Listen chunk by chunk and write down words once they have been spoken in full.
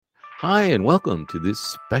Hi, and welcome to this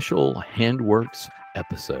special Handworks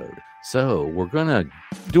episode. So, we're going to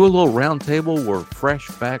do a little roundtable. We're fresh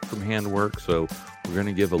back from Handworks, so we're going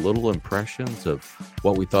to give a little impressions of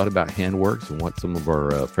what we thought about Handworks and what some of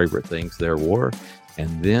our favorite things there were.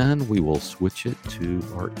 And then we will switch it to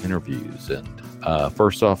our interviews. And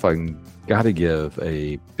first off, I got to give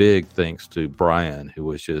a big thanks to Brian, who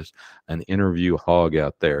was just an interview hog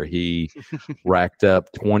out there. He racked up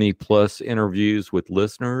 20 plus interviews with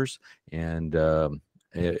listeners, and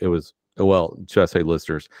it was, well, should I say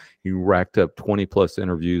listeners? He racked up 20 plus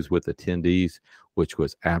interviews with attendees, which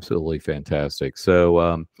was absolutely fantastic.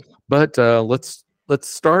 So, let's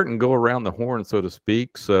start and go around the horn, so to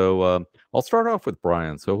speak. So I'll start off with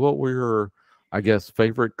Brian. So what were your, I guess,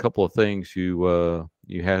 favorite couple of things you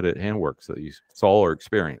had at Handworks that you saw or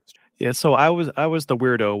experienced? Yeah, so I was the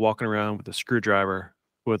weirdo walking around with a screwdriver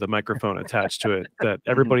with a microphone attached to it. That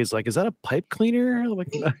everybody's like, "Is that a pipe cleaner?" I'm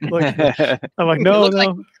like, no,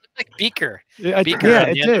 no. Like Beaker. Yeah, Beaker. yeah, On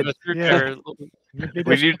it the end of did. a screwdriver.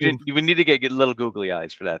 We need to get little googly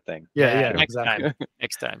eyes for that thing. Yeah, Next exactly. time.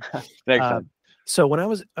 Next time. Next time. So when I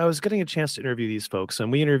was getting a chance to interview these folks,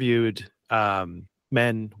 and we interviewed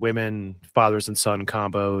men, women, fathers and son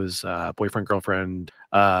combos, boyfriend, girlfriend,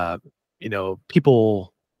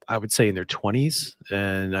 people I would say in their 20s,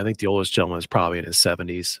 and I think the oldest gentleman is probably in his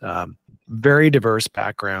 70s. Very diverse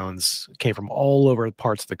backgrounds, came from all over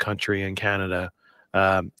parts of the country and Canada.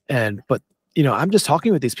 But I'm just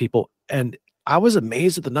talking with these people, and I was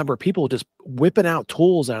amazed at the number of people just whipping out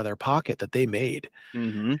tools out of their pocket that they made.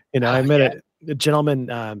 Mm-hmm. I met a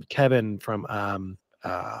gentleman, Kevin, from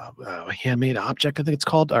Handmade Object, I think it's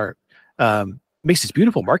called, or makes these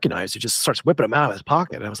beautiful marking knives. He just starts whipping them out of his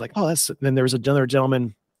pocket. And I was like, oh, that's. And then there was another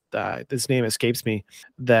gentleman, his name escapes me,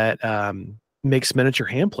 that makes miniature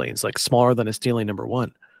hand planes, like smaller than a Stanley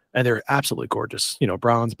 #1. And they're absolutely gorgeous,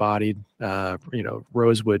 bronze bodied,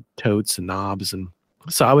 rosewood totes and knobs. And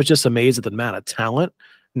so I was just amazed at the amount of talent,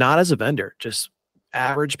 not as a vendor, just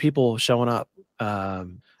average people showing up.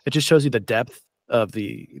 It just shows you the depth of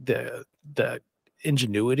the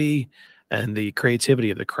ingenuity and the creativity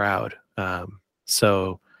of the crowd. Don't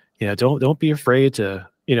be afraid to,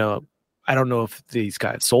 I don't know if these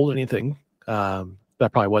guys sold anything.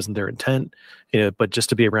 That probably wasn't their intent, but just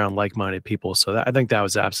to be around like-minded people. So I think that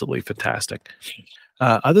was absolutely fantastic.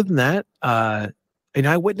 Other than that,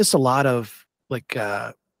 I witnessed a lot of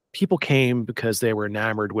people came because they were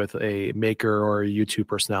enamored with a maker or a YouTube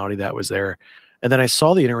personality that was there. And then I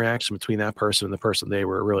saw the interaction between that person and the person they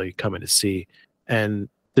were really coming to see. And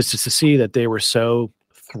just to see that they were so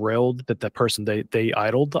thrilled that the person they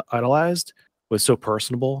idolized was so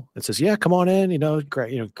personable and says, yeah, come on in,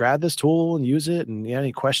 grab this tool and use it. And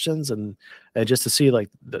any questions, and just to see like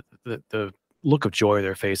the look of joy on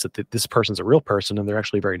their face that this person's a real person and they're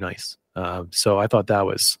actually very nice. So I thought that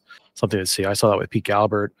was something to see. I saw that with Pete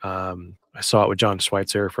Galbert. I saw it with John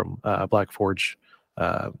Schweitzer from Black Forge.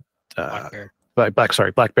 Black Bear. Black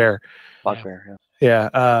Bear. Black Bear. Yeah.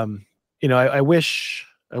 I wish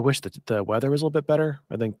that the weather was a little bit better.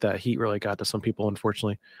 I think that heat really got to some people,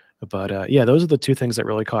 unfortunately. But those are the two things that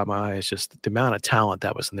really caught my eye. It's just the amount of talent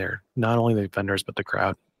that was in there, not only the vendors, but the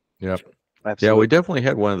crowd. Yep. Absolutely. Yeah, we definitely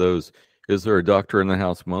had one of those. Is there a doctor in the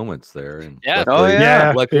house moments there? And Yeah.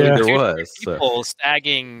 luckily there was. People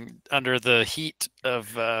stagging under the heat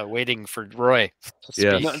of waiting for Roy to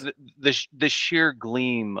speak. Yes. No, the sheer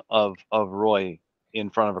gleam of Roy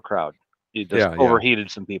in front of a crowd, it just overheated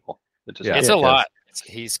some people. It's a lot.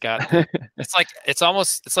 He's got.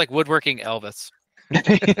 It's like woodworking Elvis.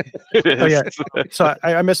 It is. Oh, yeah. So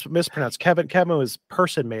I mispronounced Kevin. Kevin was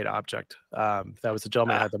person-made object. That was the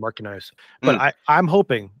gentleman that had the marking knives. But I'm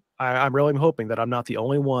hoping. I'm really hoping that I'm not the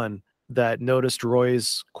only one that noticed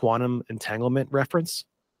Roy's quantum entanglement reference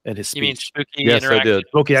in his speech. You mean spooky Yes, I did.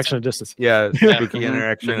 Spooky action and distance. Yeah, spooky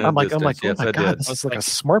interaction. I'm like, yes, oh my I God, did. this is like a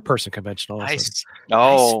smart person convention. Nice.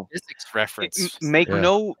 Oh, Nice physics reference. make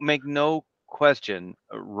no question.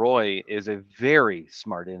 Roy is a very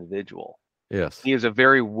smart individual. Yes. He is a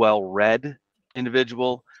very well-read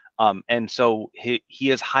individual, and so he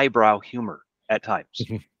has highbrow humor at times.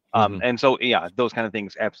 And so those kind of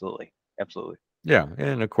things, absolutely. Yeah,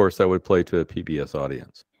 and of course that would play to a PBS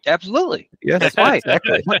audience. Absolutely. Yes, That's right.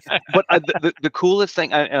 exactly. But the coolest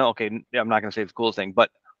thing, I'm not going to say it's the coolest thing,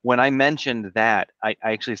 but when I mentioned that, I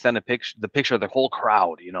actually sent the picture of the whole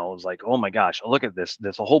crowd. It was like, oh my gosh, look at this!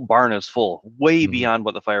 The whole barn is full, way beyond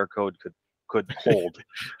what the fire code could hold.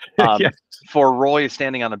 For Roy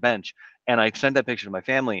standing on a bench, and I sent that picture to my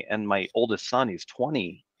family, and my oldest son, he's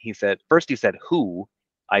 20. He said, who?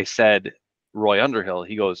 I said, Roy Underhill.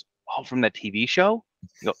 He goes, oh, from that TV show?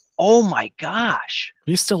 You go, oh my gosh.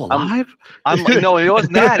 He's still alive? I'm like, no, it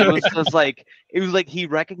wasn't that. It was just like, he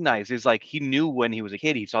recognized, it's like he knew when he was a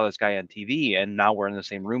kid, he saw this guy on TV, and now we're in the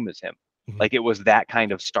same room as him. Like, it was that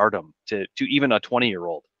kind of stardom to even a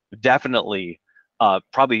 20-year-old. Definitely,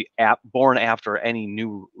 probably born after any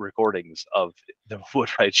new recordings of the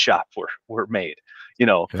Woodwright Shop were made.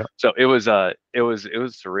 Yeah. So it was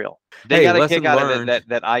surreal. They Hey, got a lesson kick out of learned. it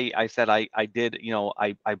that I said I did.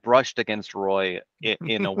 I brushed against Roy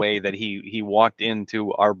in a way that he walked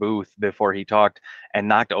into our booth before he talked and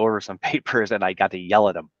knocked over some papers, and I got to yell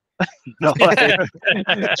at him.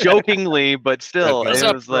 Jokingly, but still, What's it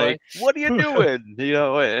up, was Roy? like, "What are you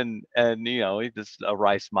doing?" And he just a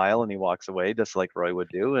wry smile, and he walks away just like Roy would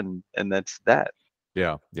do, and that's that.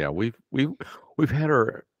 Yeah, we've had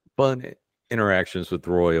our fun interactions with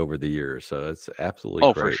Roy over the years, so it's absolutely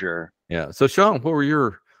Oh, great. for sure. Yeah. So, Sean, what were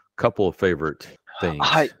your couple of favorite things?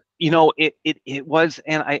 It was,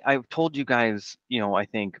 and I've told you guys, I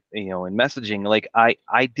think, in messaging, like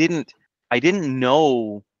I didn't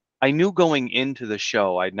know. I knew going into the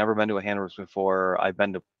show, I'd never been to a Handworks before. I've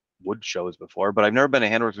been to wood shows before, but I've never been to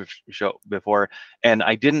a Handworks show before, and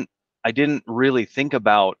I didn't really think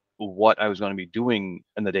about what I was going to be doing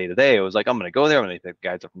in the day to day. I was like, I'm going to go there, I'm going to pick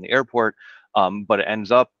guys up from the airport. But it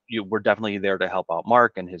ends up, we're definitely there to help out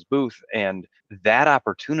Mark and his booth, and that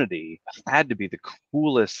opportunity had to be the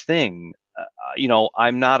coolest thing.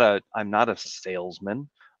 I'm not a salesman.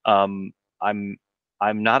 I'm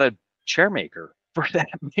not a chair maker for that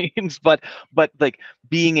means, but like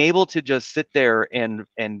being able to just sit there and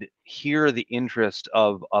hear the interest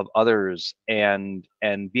of others and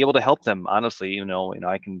be able to help them honestly,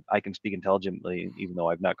 I can speak intelligently even though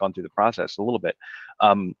I've not gone through the process a little bit.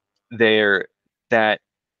 There that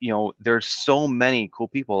there's so many cool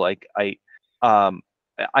people. Like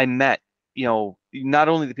I met not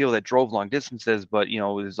only the people that drove long distances, but it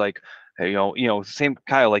was like, hey, same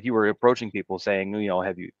Kyle, like you were approaching people saying,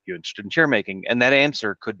 have you interested in chair making? And that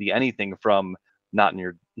answer could be anything from not in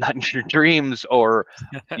your dreams, or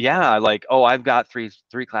yeah, like, oh, I've got three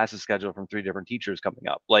classes scheduled from 3 different teachers coming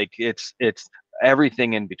up. Like it's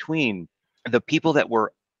everything in between. The people that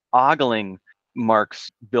were ogling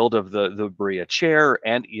Mark's build of the Berea chair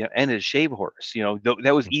and his shave horse,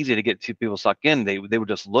 that was easy to get 2 people sucked in. They would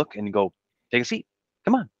just look and go, take a seat.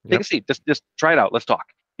 Come on, take a seat. Just try it out. Let's talk.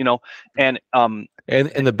 And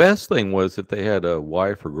the best thing was that they had a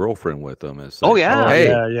wife or girlfriend with them. And oh yeah, hey,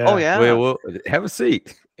 yeah. oh yeah. Well, have a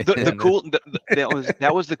seat. That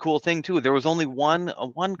was the cool thing too. There was only one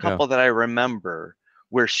couple that I remember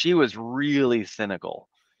where she was really cynical,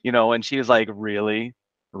 and she was like, really,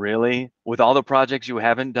 with all the projects you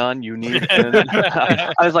haven't done, you need.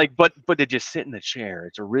 I was like, but did you sit in the chair?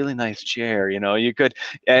 It's a really nice chair, you could,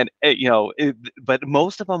 and but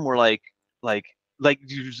most of them were like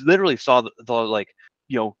you literally saw the like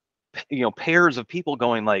pairs of people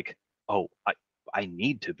going like, oh, I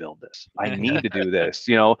need to build this. I need to do this,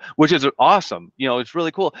 which is awesome. It's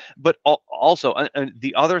really cool. But also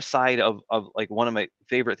the other side of like one of my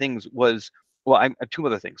favorite things was, well, I 2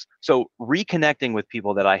 other things. So reconnecting with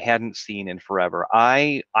people that I hadn't seen in forever.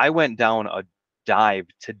 I went down a dive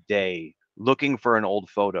today looking for an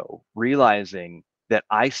old photo, realizing that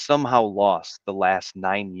I somehow lost the last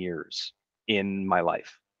 9 years in my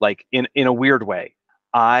life, like in a weird way.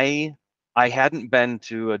 I hadn't been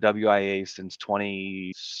to a WIA since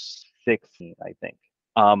 2016, I think.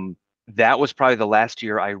 That was probably the last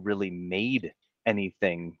year I really made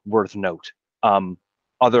anything worth note.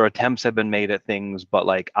 Other attempts have been made at things, but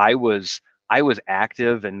like I was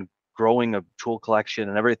active and growing a tool collection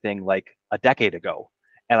and everything like a decade ago,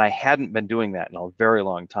 and I hadn't been doing that in a very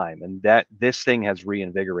long time. And that this thing has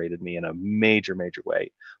reinvigorated me in a major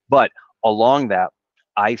way. But along that,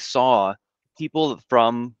 I saw people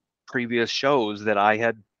from previous shows that I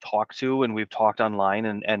had talked to, and we've talked online,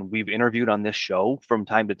 and we've interviewed on this show from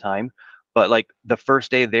time to time. But like the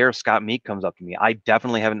first day there, Scott Meek comes up to me. I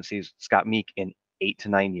definitely haven't seen Scott Meek in 8 to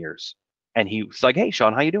 9 years. And he was like, hey,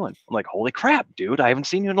 Sean, how you doing? I'm like, holy crap, dude, I haven't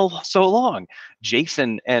seen you in so long.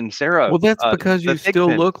 Jason and Sarah. Well, that's because you still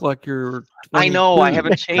Hickman. Look like you're 22. I know, I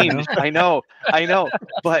haven't changed. I know.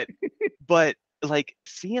 But like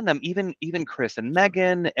seeing them, even Chris and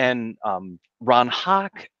Megan and Ron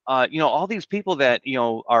Hawk, all these people that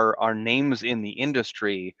are names in the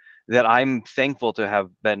industry that I'm thankful to have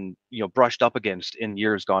been brushed up against in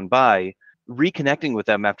years gone by. Reconnecting with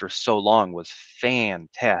them after so long was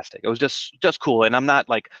fantastic. It was just cool, and I'm not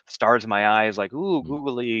like stars in my eyes, like ooh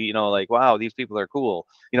googly, like wow, these people are cool.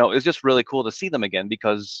 It's just really cool to see them again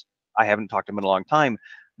because I haven't talked to them in a long time.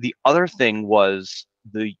 The other thing was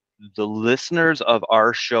the listeners of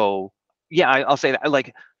our show, yeah, I'll say that.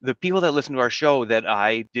 Like the people that listen to our show that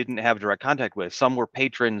I didn't have direct contact with, some were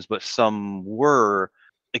patrons, but some were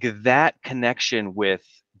like that connection with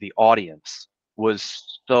the audience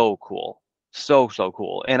was so cool, so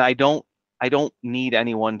cool. And I don't need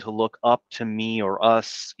anyone to look up to me or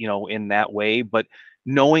us, in that way. But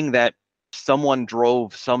knowing that someone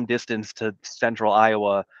drove some distance to Central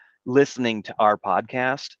Iowa listening to our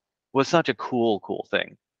podcast was such a cool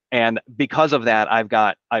thing. And because of that, I've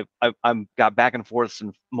got back and forth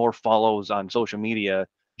some more follows on social media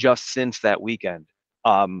just since that weekend,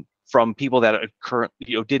 from people that are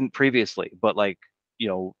didn't previously, but like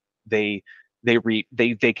they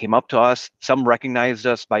they came up to us. Some recognized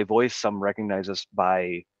us by voice, some recognized us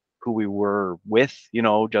by who we were with.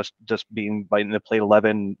 Just being by the Plate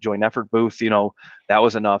 11 joint effort booth. That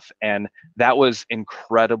was enough, and that was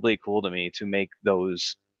incredibly cool to me to make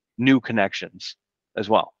those new connections as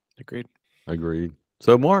well. Agreed.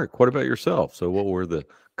 So, Mark, what about yourself? So, what were the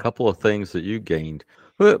couple of things that you gained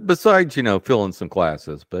besides, filling some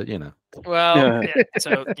classes? But Well, yeah,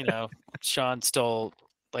 so Sean stole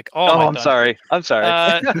like all my I'm thunder.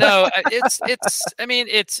 sorry. No,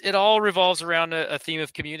 it all revolves around a theme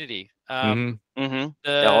of community. It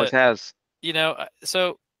always has.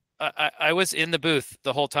 So I was in the booth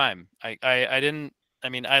the whole time. I didn't.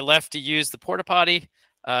 I left to use the porta potty.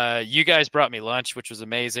 You guys brought me lunch, which was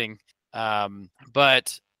amazing.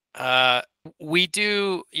 But we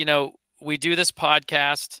do this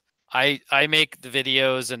podcast. I make the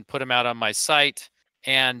videos and put them out on my site,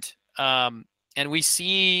 and we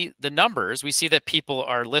see the numbers. We see that people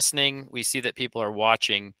are listening. We see that people are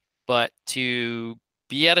watching. But to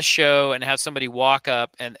be at a show and have somebody walk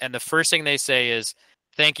up and the first thing they say is,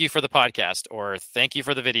 "Thank you for the podcast," or "Thank you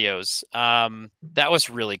for the videos." That was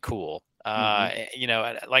really cool.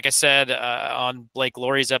 Like I said on Blake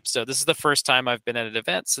Laurie's episode, this is the first time I've been at an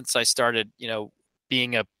event since I started,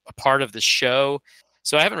 being a part of the show.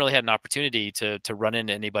 So I haven't really had an opportunity to run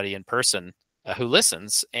into anybody in person who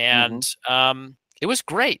listens, and it was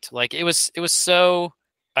great. Like it was so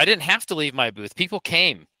I didn't have to leave my booth. People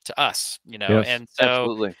came to us, Yes, and so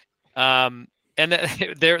absolutely. and then,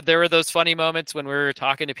 there were those funny moments when we were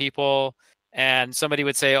talking to people and somebody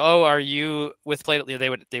would say, "Oh, are you with Plate?"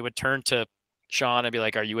 They would turn to Sean and be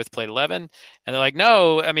like, "Are you with Plate 11?" And they're like,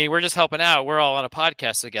 "No, we're just helping out. We're all on a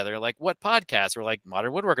podcast together." Like, "What podcast?" We're like,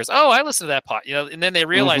 "Modern Woodworkers." "Oh, I listen to that pod." And then they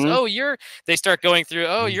realize, "Oh, they start going through,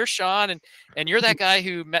 "Oh, you're Sean and you're that guy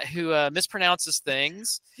who mispronounces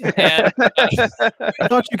things." And I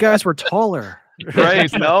thought you guys were taller.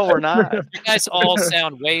 Right? No, we're not. you guys all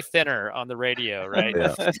sound way thinner on the radio, right?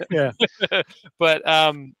 Yeah. But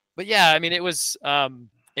yeah, it was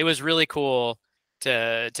really cool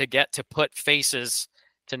to get to put faces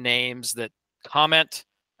to names that comment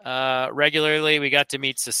regularly. We got to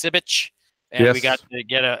meet Sasibich, and we got to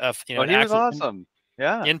get he was awesome.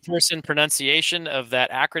 Yeah, in-person pronunciation of that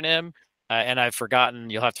acronym. And I've forgotten.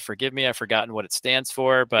 You'll have to forgive me. I've forgotten what it stands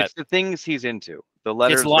for, but it's the things he's into. The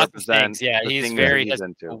letters of represent things. Yeah, he's has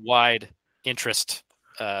into a wide interest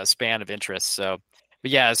span of interest. So,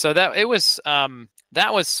 but yeah, so that it was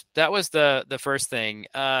that was the first thing.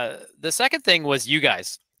 The second thing was you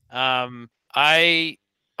guys. I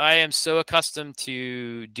am so accustomed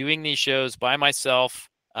to doing these shows by myself,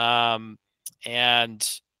 and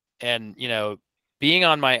being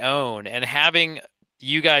on my own, and having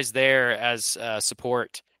you guys there as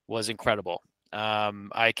support was incredible.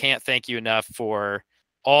 I can't thank you enough for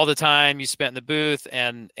all the time you spent in the booth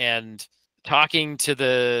and talking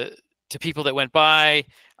to people that went by.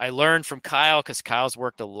 I learned from Kyle, because Kyle's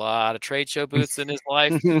worked a lot of trade show booths in his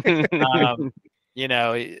life. I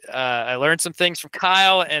learned some things from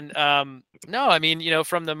Kyle, and from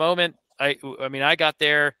the moment I got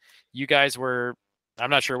there, you guys were, I'm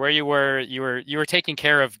not sure where you were. You were taking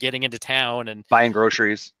care of getting into town and buying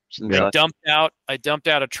groceries. I dumped out a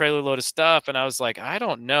trailer load of stuff, and I was like, I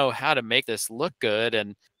don't know how to make this look good.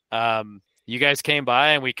 And you guys came by,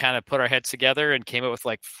 and we kind of put our heads together and came up with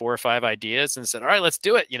like 4 or 5 ideas and said, "All right, let's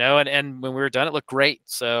do it." And when we were done, it looked great.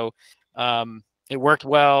 So it worked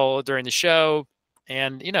well during the show,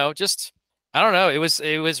 and just I don't know. It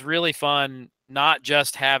was really fun, not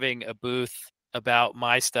just having a booth about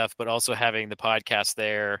my stuff, but also having the podcast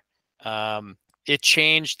there. It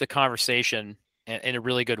changed the conversation in a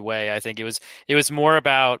really good way. I think it was more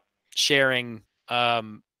about sharing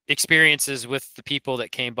experiences with the people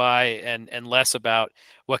that came by, and less about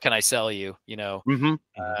what can I sell you, For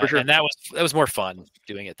sure. And that was more fun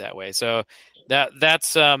doing it that way. So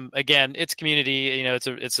that's again, it's community,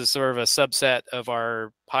 it's a sort of a subset of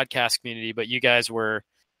our podcast community, but you guys were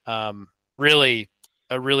really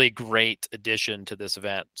a really great addition to this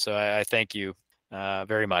event. So I thank you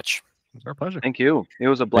very much. It's our pleasure. Thank you. It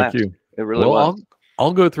was a blast. Thank you. It really Well, was.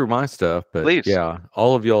 I'll go through my stuff, but Please. yeah,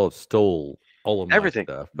 all of y'all have stole all of my Everything.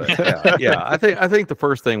 stuff. But yeah, I think the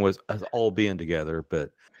first thing was us all being together.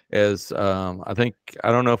 But as I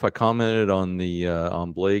don't know if I commented on the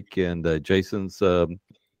on Blake and Jason's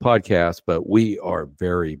podcast, but we are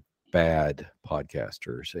very bad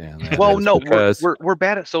podcasters. And that Well, is no, because we're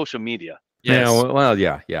bad at social media.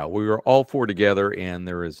 Yes. Yeah. We were all four together, and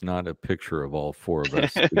there is not a picture of all four of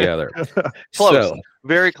us together. Close, So,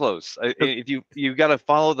 very close. If you got to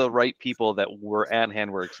follow the right people that were at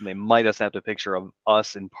Handworks, and they might have snapped a picture of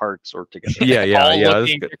us in parts or together. All yeah.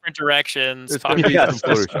 looking different directions. It's gonna be Yes. some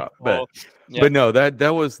Photoshop, but Yeah. but no, that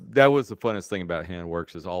was the funnest thing about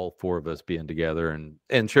Handworks is all four of us being together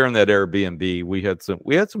and sharing that Airbnb. We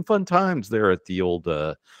had some fun times there at the old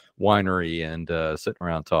winery and sitting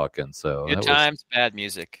around talking. So Good times, bad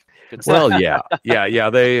music. Good well, stuff.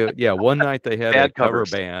 yeah. One night they had Bad a cover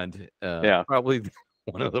covers. band. Yeah. Probably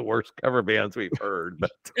one of the worst cover bands we've heard.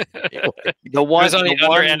 But anyway. It was on the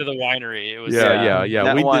other end of the winery. It was yeah.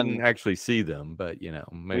 that We one- didn't actually see them, but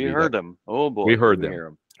maybe we heard them. Oh boy, we heard did them. hear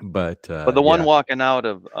 'em. But the one yeah. walking out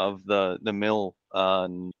of the mill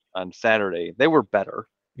on Saturday, they were better.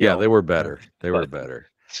 Yeah, they were better. They were But- better.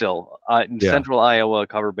 Still, in Yeah. Central Iowa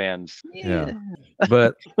cover bands. Yeah.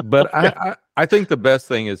 But I think the best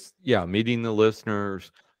thing is meeting the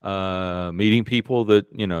listeners, meeting people that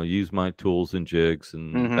use my tools and jigs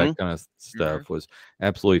and that kind of stuff was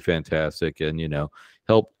absolutely fantastic, and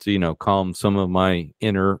helped calm some of my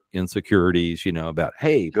inner insecurities about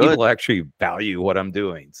people actually value what I'm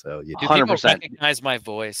doing. So Do people 100%. recognize my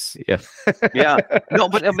voice? yeah. Yeah. No,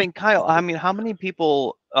 but I mean, Kyle, how many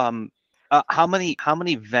people how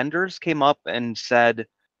many vendors came up and said,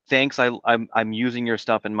 thanks, I'm using your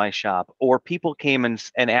stuff in my shop, or people came and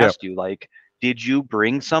asked you, like, did you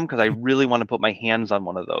bring some, because I really want to put my hands on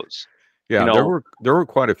one of those. Yeah, there were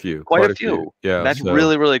quite a few. Quite a few. Yeah, that's so-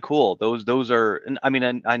 really, really cool. Those are, and I mean,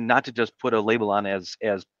 and not to just put a label on as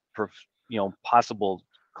possible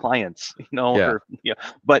clients,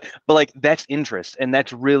 but like, that's interest, and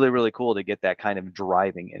that's really, really cool to get that kind of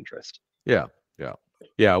driving interest. Yeah,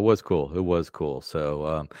 it was cool.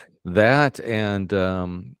 So that, and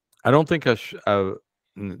I don't think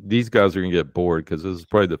these guys are gonna get bored, because this is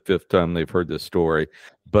probably the fifth time they've heard this story.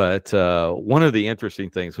 But one of the interesting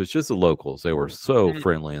things was just the locals. They were so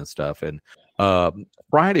friendly and stuff. And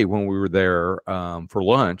Friday, when we were there for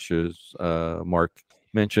lunch, as Mark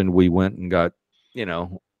mentioned, we went and got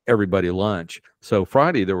everybody lunch. So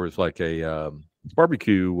Friday there was like a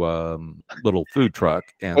barbecue little food truck,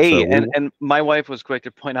 and and my wife was quick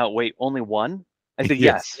to point out, wait, only one? I said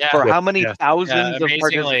yes. Yeah. For how many thousands of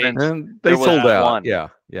amazingly. participants? and they there was sold out. one. Yeah,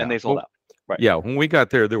 And they sold out. Right. Yeah, when we got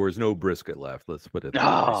there was no brisket left. Let's put it that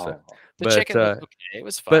way. Oh, So, The but, chicken was okay. It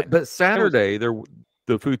was fine. but Saturday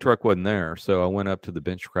the food truck wasn't there, so I went up to the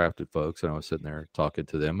Bench Crafted folks, and I was sitting there talking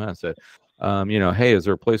to them. And I said, hey, is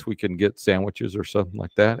there a place we can get sandwiches or something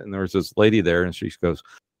like that? And there was this lady there, and she goes,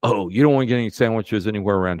 oh, you don't want to get any sandwiches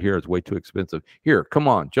anywhere around here. It's way too expensive. Here, come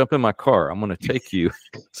on, jump in my car. I'm going to take you.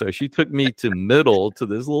 So she took me to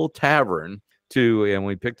this little tavern and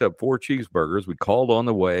we picked up 4 cheeseburgers. We called on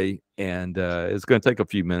the way, and it's going to take a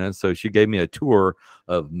few minutes. So she gave me a tour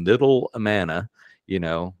of Middle Amana.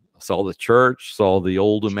 Saw the church, saw the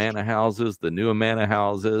old Amana houses, the new Amana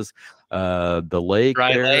houses, the lake.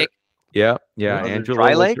 Dry there. lake. Yeah. Angela,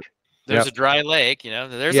 dry lake. There's a dry lake,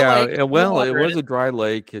 There's yeah, a lake. well, it was a dry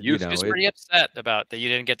lake. She was pretty upset about that you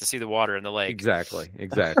didn't get to see the water in the lake. Exactly.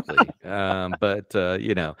 But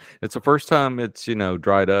it's the first time it's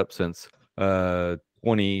dried up since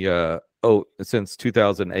since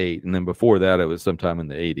 2008, and then before that it was sometime in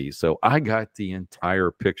the 80s. So I got the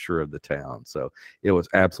entire picture of the town. So it was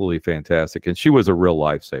absolutely fantastic, and she was a real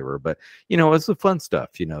lifesaver. But it's the fun stuff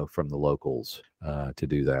from the locals to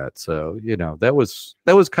do that. So that was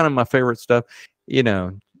kind of my favorite stuff.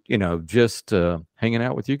 Just hanging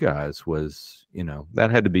out with you guys was that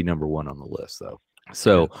had to be number one on the list, though.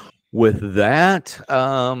 So with that,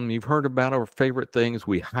 you've heard about our favorite things.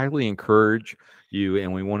 We highly encourage you,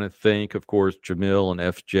 and we want to thank, of course, Jamil and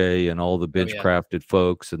FJ and all the Bench Crafted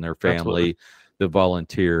folks and their family that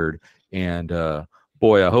volunteered. And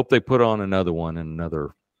boy, I hope they put on another one in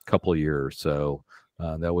another couple of years. So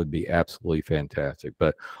that would be absolutely fantastic.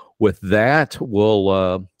 But with that,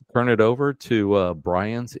 we'll turn it over to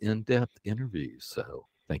Brian's in-depth interviews. So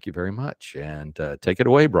thank you very much, and take it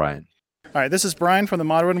away, Brian. All right, this is Brian from the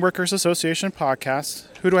Modern Workers Association podcast.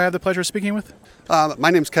 Who do I have the pleasure of speaking with? My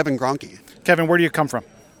name's Kevin Gronke. Kevin, where do you come from?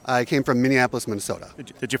 I came from Minneapolis, Minnesota.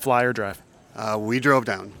 Did you fly or drive? We drove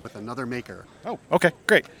down with another maker. Oh, okay,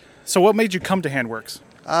 great. So what made you come to Handworks?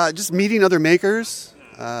 Just meeting other makers,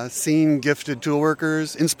 seeing gifted tool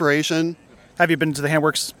workers, inspiration. Have you been to the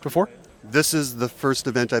Handworks before? This is the first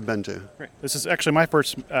event I've been to. Great. This is actually my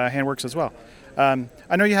first Handworks as well.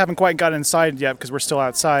 I know you haven't quite got inside yet because we're still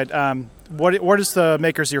outside. What is the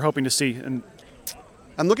makers you're hoping to see? And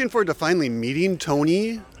I'm looking forward to finally meeting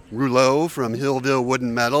Tony Rouleau from Hillville Wood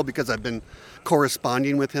and Metal because I've been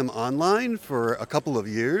corresponding with him online for a couple of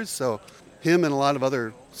years. So him and a lot of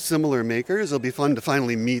other similar makers, it'll be fun to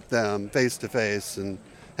finally meet them face to face and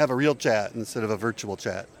have a real chat instead of a virtual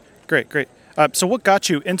chat. Great. So what got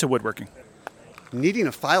you into woodworking? Needing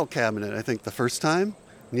a file cabinet, I think, the first time.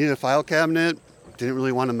 Needed a file cabinet, didn't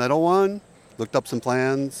really want a metal one, looked up some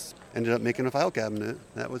plans, ended up making a file cabinet.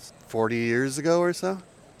 That was 40 years ago or so.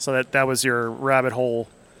 So that was your rabbit hole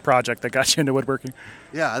project that got you into woodworking?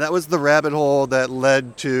 Yeah, that was the rabbit hole that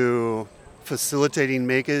led to facilitating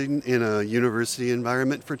making in a university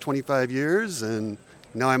environment for 25 years. And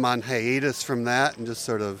now I'm on hiatus from that and just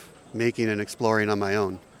sort of making and exploring on my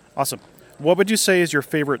own. Awesome. What would you say is your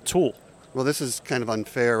favorite tool? Well, this is kind of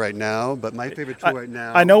unfair right now, but my favorite tool right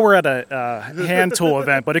now... I know we're at a hand tool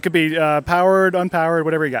event, but it could be powered, unpowered,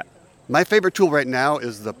 whatever you got. My favorite tool right now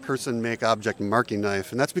is the Person Make Object marking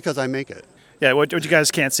knife, and that's because I make it. Yeah, what you guys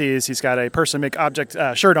can't see is he's got a Person Make Object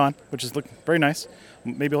shirt on, which is looking very nice.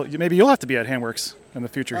 Maybe you'll have to be at Handworks in the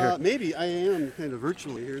future here. Maybe I am kind of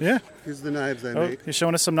virtually. Here's the knives I make. He's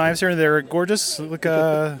showing us some knives here. They're gorgeous. Look,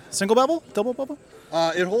 single bevel, double bevel.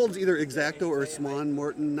 It holds either X-Acto or Swan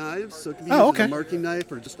Morton knives, so it can be used as a marking knife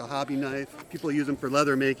or just a hobby knife. People use them for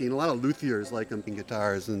leather making. A lot of luthiers like them in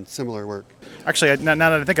guitars and similar work. Actually, now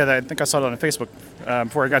that I think of that, I think I saw it on Facebook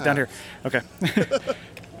before I got down here. Okay.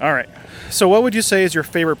 All right. So what would you say is your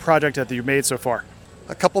favorite project that you've made so far?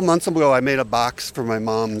 A couple months ago, I made a box for my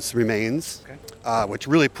mom's remains, which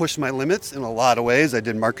really pushed my limits in a lot of ways. I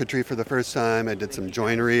did marquetry for the first time. I did some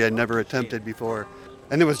joinery I'd never attempted before.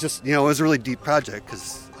 And it was just, it was a really deep project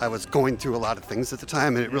because I was going through a lot of things at the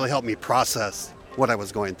time, and it really helped me process what I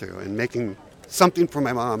was going through and making something for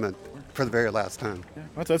my mom and for the very last time.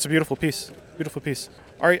 Yeah, that's a beautiful piece. Beautiful piece.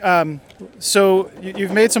 All right. So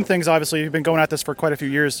you've made some things, obviously. You've been going at this for quite a few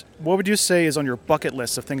years. What would you say is on your bucket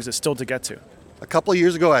list of things that still to get to? A couple of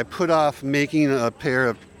years ago, I put off making a pair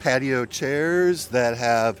of patio chairs that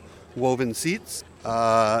have woven seats,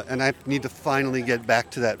 and I need to finally get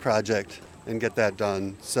back to that project and get that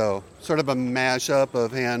done. So sort of a mashup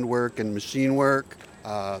of handwork and machine work.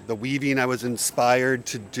 The weaving I was inspired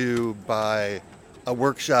to do by a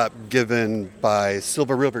workshop given by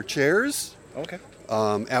Silver River Chairs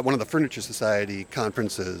at one of the Furniture Society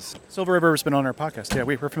conferences. Silver River has been on our podcast. Yeah,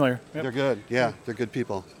 we're familiar. Yep. They're good. Yeah, they're good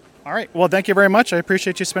people. All right. Well, thank you very much. I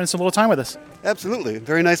appreciate you spending some little time with us. Absolutely.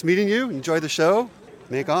 Very nice meeting you. Enjoy the show.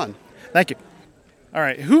 Make on. Thank you. All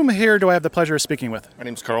right. Whom here do I have the pleasure of speaking with? My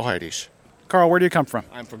name's Carl Heidisch. Carl, where do you come from?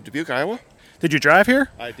 I'm from Dubuque, Iowa. Did you drive here?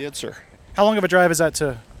 I did, sir. How long of a drive is that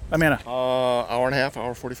to Amana? Hour and a half,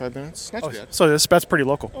 hour 45 minutes. Not too bad. So that's pretty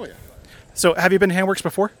local. Oh, yeah. So have you been to Handworks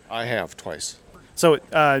before? I have, twice. So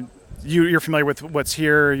you're familiar with what's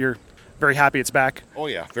here. You're very happy it's back. Oh,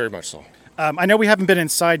 yeah, very much so. I know we haven't been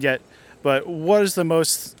inside yet, but what is the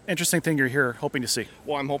most interesting thing you're here hoping to see?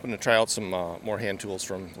 Well, I'm hoping to try out some more hand tools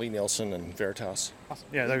from Lee Nielsen and Veritas. Awesome.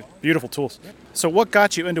 Yeah, they're beautiful tools. Yep. So what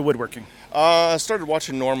got you into woodworking? I started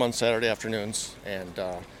watching Norm on Saturday afternoons, and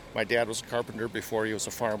my dad was a carpenter before he was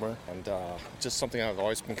a farmer, and just something I've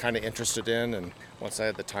always been kind of interested in. And once I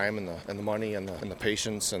had the time and the money and the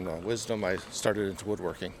patience and the wisdom, I started into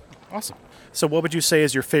woodworking. Awesome. So what would you say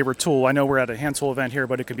is your favorite tool? I know we're at a hand tool event here,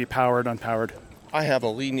 but it could be powered, unpowered. I have a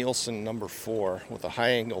Lee Nielsen number 4 with a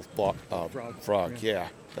high-angle frog. Yeah,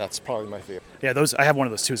 that's probably my favorite. Yeah, I have one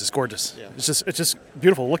of those too. It's gorgeous. Yeah. It's just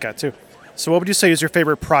beautiful to look at too. So what would you say is your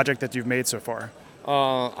favorite project that you've made so far?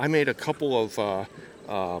 I made a couple of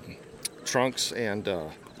trunks and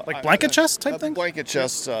like blanket chest type thing? Blanket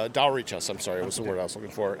chest, dowry chest. I'm sorry, was the word I was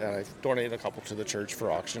looking for. And I've donated a couple to the church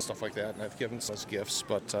for auction, stuff like that. And I've given some as gifts,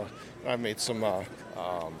 but I've made some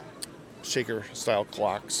shaker-style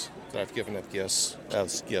clocks that I've given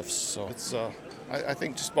as gifts. So it's I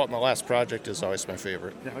think just about my last project is always my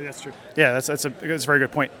favorite. Yeah, that's true. Yeah, that's a very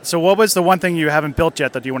good point. So what was the one thing you haven't built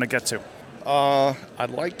yet that you want to get to? I'd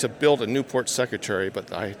like to build a Newport secretary,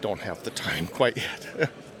 but I don't have the time quite yet.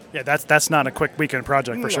 Yeah, that's not a quick weekend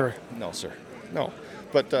project for sure. No, sir. No,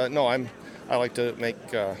 but no, I like to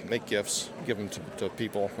make gifts, give them to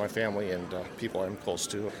people, my family, and people I'm close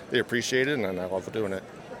to. They appreciate it, and I love doing it.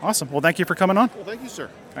 Awesome. Well, thank you for coming on. Well, thank you, sir.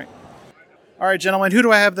 All right, gentlemen. Who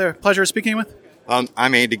do I have the pleasure of speaking with? I'm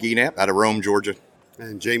Andy Geenap out of Rome, Georgia.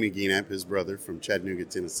 And Jamie Geenap, his brother, from Chattanooga,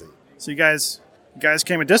 Tennessee. So you guys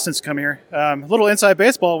came a distance to come here. A little inside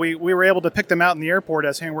baseball. We were able to pick them out in the airport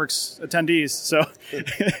as Handworks attendees. So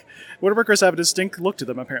woodworkers have a distinct look to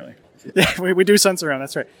them, apparently. Yeah, we do sense around.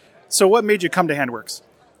 That's right. So what made you come to Handworks?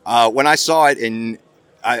 When I saw it, and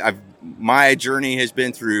my journey has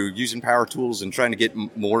been through using power tools and trying to get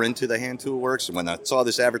more into the hand tool works. And when I saw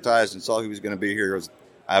this advertised and saw who was going to be here,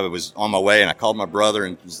 I was on my way, and I called my brother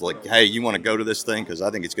and was like, "Hey, you want to go to this thing? Because I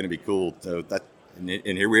think it's going to be cool." So and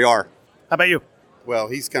here we are. How about you? Well,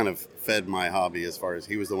 he's kind of fed my hobby as far as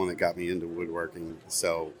he was the one that got me into woodworking.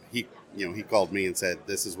 So he called me and said,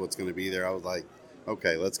 "This is what's going to be there." I was like,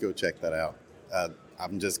 "Okay, let's go check that out."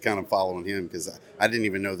 I'm just kind of following him because I didn't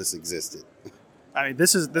even know this existed. I mean,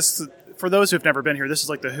 this is for those who've never been here. This is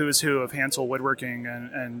like the who's who of hand tool woodworking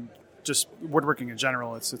and just woodworking in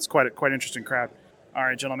general. It's quite an interesting crowd. All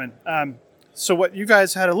right, gentlemen. So what you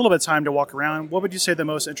guys had a little bit of time to walk around. What would you say the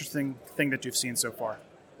most interesting thing that you've seen so far?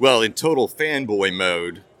 Well, in total fanboy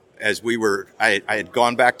mode, as I had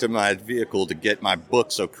gone back to my vehicle to get my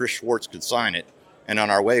book so Chris Schwartz could sign it. And on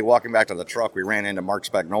our way walking back to the truck, we ran into Mark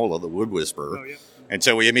Spagnola, the wood whisperer. Oh, yeah. And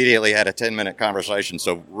so we immediately had a 10-minute conversation.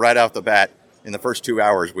 So right off the bat, in the first 2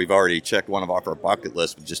 hours, we've already checked one of our bucket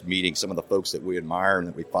lists with just meeting some of the folks that we admire and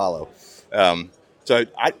that we follow. So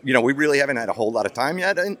we really haven't had a whole lot of time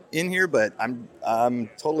yet in here, but I'm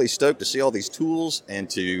totally stoked to see all these tools and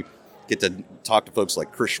to get to talk to folks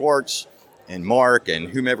like Chris Schwartz and Mark and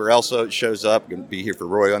whomever else shows up. Going to be here for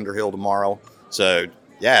Roy Underhill tomorrow. So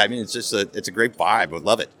yeah, I mean it's a great vibe. I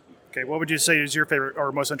love it. Okay, what would you say is your favorite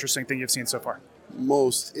or most interesting thing you've seen so far?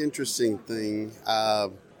 Most interesting thing, I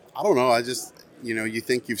don't know. I just you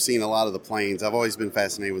think you've seen a lot of the planes. I've always been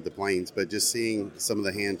fascinated with the planes, but just seeing some of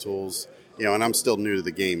the hand tools. And I'm still new to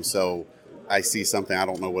the game, so I see something, I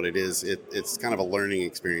don't know what it is. It's kind of a learning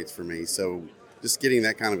experience for me. So just getting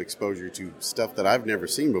that kind of exposure to stuff that I've never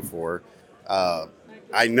seen before,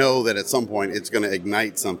 I know that at some point it's going to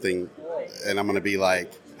ignite something, and I'm going to be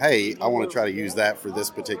like, hey, I want to try to use that for this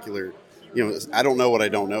particular, I don't know what I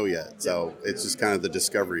don't know yet. So it's just kind of the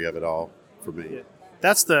discovery of it all for me.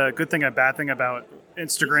 That's the good thing and bad thing about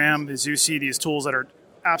Instagram is you see these tools that are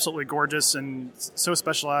absolutely gorgeous and so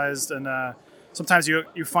specialized, and sometimes you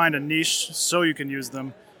find a niche so you can use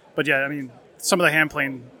them. But yeah, I mean, some of the hand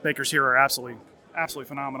plane makers here are absolutely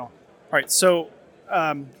phenomenal. All right, so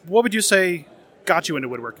what would you say got you into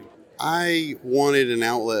woodworking? I wanted an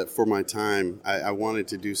outlet for my time. I wanted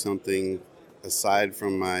to do something aside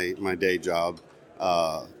from my day job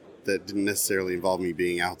that didn't necessarily involve me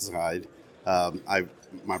being outside.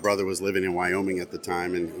 My brother was living in Wyoming at the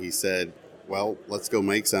time, and he said, well, let's go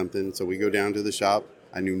make something. So we go down to the shop.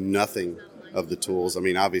 I knew nothing of the tools. I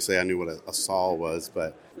mean, obviously I knew what a saw was,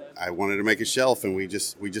 but I wanted to make a shelf, and we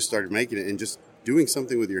just started making it and just doing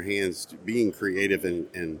something with your hands, being creative,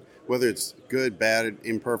 and whether it's good, bad,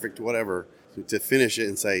 imperfect, whatever, to finish it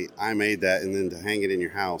and say, I made that, and then to hang it in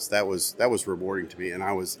your house, that was rewarding to me, and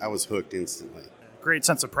I was hooked instantly. Great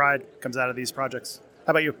sense of pride comes out of these projects.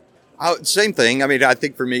 How about you? Same thing. I mean, I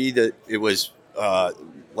think for me that it was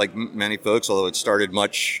like many folks, although it started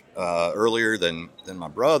much earlier than my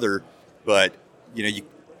brother. But,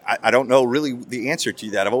 I don't know really the answer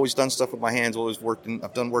to that. I've always done stuff with my hands,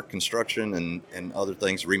 I've done work construction and other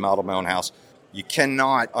things, remodeled my own house. You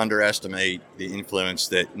cannot underestimate the influence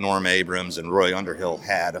that Norm Abrams and Roy Underhill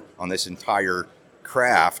had on this entire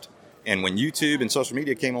craft. And when YouTube and social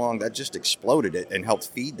media came along, that just exploded it and helped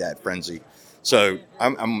feed that frenzy. So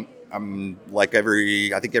I'm like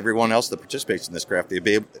I think everyone else that participates in this craft,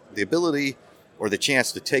 the ability or the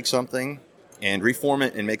chance to take something and reform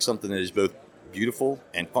it and make something that is both beautiful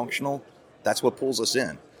and functional, that's what pulls us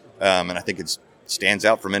in. And I think it stands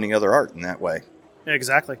out from any other art in that way. Yeah,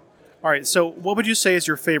 exactly. All right, so what would you say is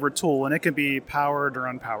your favorite tool? And it can be powered or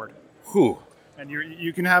unpowered. Whew. And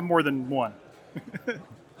you can have more than one.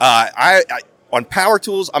 I on power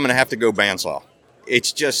tools, I'm going to have to go bandsaw.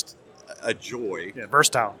 It's just a joy. Yeah,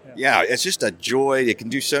 versatile. Yeah, it's just a joy. It can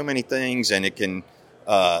do so many things, and it can,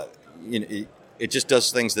 it just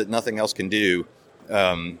does things that nothing else can do,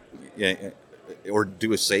 or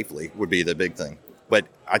do it safely would be the big thing. But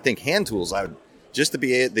I think hand tools, just to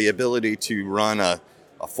be the ability to run a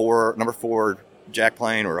number 4 jack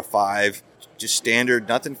plane or a 5, just standard,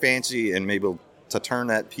 nothing fancy, and maybe to turn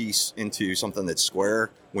that piece into something that's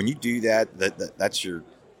square. When you do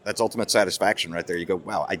that's ultimate satisfaction right there. You go,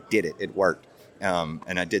 wow, I did it. It worked.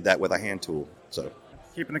 And I did that with a hand tool. So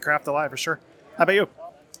keeping the craft alive for sure. How about you?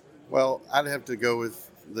 Well, I'd have to go with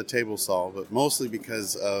the table saw, but mostly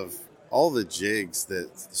because of all the jigs that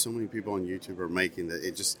so many people on YouTube are making, that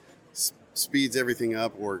it just speeds everything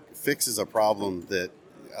up or fixes a problem that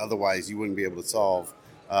otherwise you wouldn't be able to solve.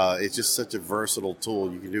 It's just such a versatile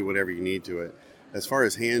tool. You can do whatever you need to it. As far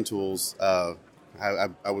as hand tools, I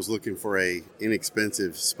was looking for a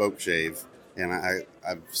inexpensive spoke shave, and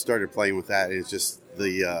I've started playing with that. And it's just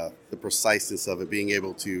the preciseness of it, being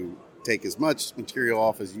able to take as much material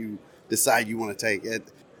off as you decide you want to take it.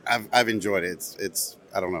 I've enjoyed it. It's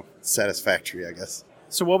I don't know, satisfactory, I guess.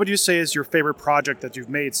 So what would you say is your favorite project that you've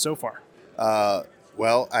made so far?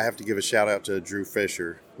 Well, I have to give a shout out to Drew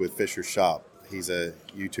Fisher with Fisher Shop. He's a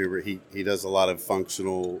YouTuber. He does a lot of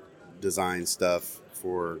functional design stuff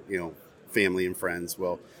for, family and friends.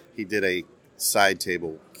 Well, he did a side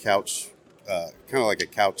table couch, kind of like a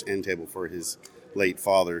couch end table for his late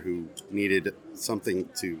father who needed something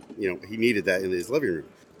to, he needed that in his living room.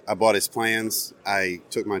 I bought his plans. I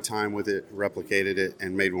took my time with it, replicated it,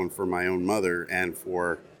 and made one for my own mother and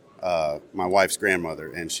for my wife's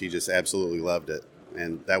grandmother, and she just absolutely loved it.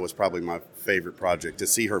 And that was probably my favorite project. To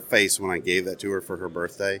see her face when I gave that to her for her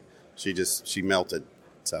birthday, she melted.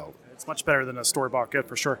 So it's much better than a store-bought gift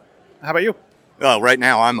for sure. How about you? Right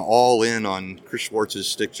now, I'm all in on Chris Schwartz's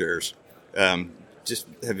stick chairs. Just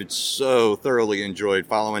have so thoroughly enjoyed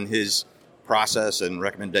following his process and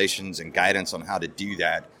recommendations and guidance on how to do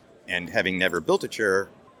that. And having never built a chair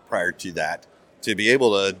prior to that, to be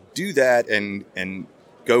able to do that and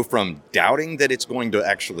go from doubting that it's going to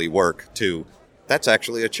actually work to that's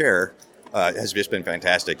actually a chair has just been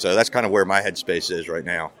fantastic. So that's kind of where my headspace is right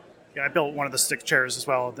now. Yeah, I built one of the stick chairs as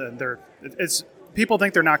well. It's people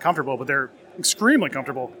think they're not comfortable, but they're extremely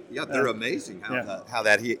comfortable. Yeah, they're amazing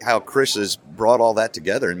how Chris has brought all that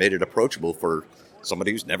together and made it approachable for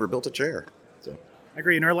somebody who's never built a chair. So I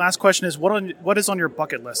agree. And our last question is, what is on your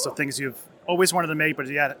bucket list of things you've always wanted to make, but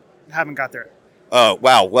yet haven't got there? Oh,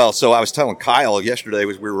 wow. Well, so I was telling Kyle yesterday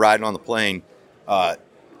as we were riding on the plane,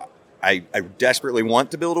 I desperately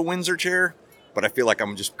want to build a Windsor chair, but I feel like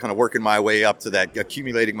I'm just kind of working my way up to that,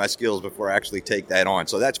 accumulating my skills before I actually take that on.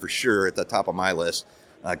 So that's for sure at the top of my list,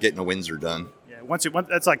 getting a Windsor done. Yeah,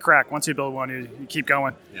 that's like crack. Once you build one, you keep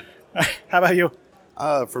going. Yeah. How about you?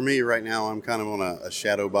 For me right now, I'm kind of on a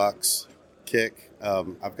shadow box kick.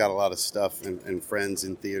 I've got a lot of stuff and friends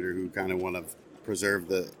in theater who kind of want to preserve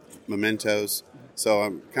the mementos. So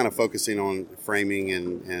I'm kind of focusing on framing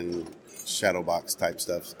and shadow box type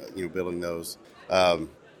stuff, building those,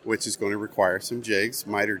 which is going to require some jigs,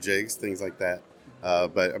 miter jigs, things like that.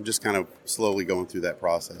 But I'm just kind of slowly going through that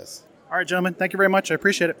process. All right, gentlemen, thank you very much. I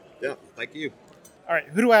appreciate it. Yeah, thank you. All right,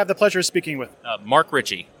 who do I have the pleasure of speaking with? Mark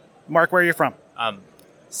Ritchie. Mark, where are you from?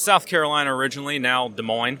 South Carolina originally, now Des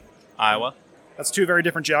Moines, Iowa. That's two very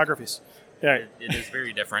different geographies. Yeah, it is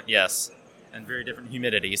very different, yes, and very different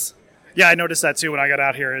humidities. Yeah, I noticed that too when I got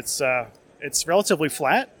out here. It's relatively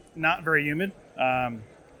flat, not very humid, but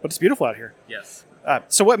it's beautiful out here. Yes.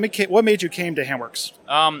 So what made you came to Handworks?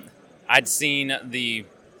 I'd seen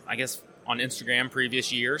on Instagram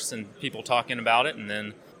previous years and people talking about it, and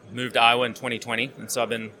then moved to Iowa in 2020, and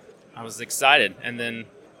so I was excited, and then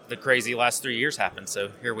the crazy last 3 years happened,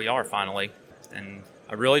 so here we are finally, and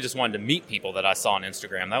I really just wanted to meet people that I saw on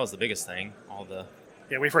Instagram. That was the biggest thing.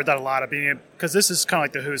 Yeah, we've heard that a lot of because this is kind of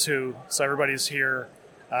like the who's who, so everybody's here,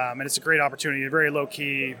 and it's a great opportunity, very low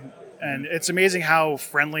key, and it's amazing how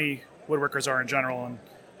friendly woodworkers are in general, and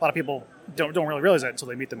a lot of people don't really realize that until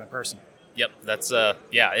they meet them in person. Yep, that's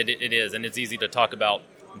it is, and it's easy to talk about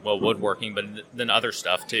woodworking, but then other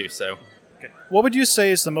stuff too. So, okay. What would you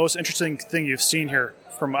say is the most interesting thing you've seen here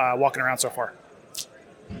from walking around so far?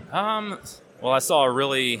 Well, I saw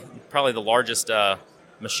probably the largest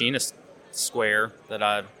machinist square that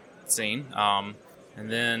I've seen. And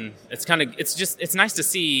then it's nice to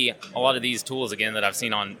see a lot of these tools again that I've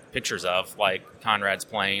seen on pictures of, like Conrad's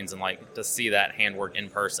planes, and like to see that handwork in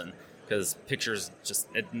person, because pictures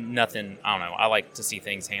nothing. I don't know. I like to see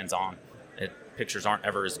things hands-on. Pictures aren't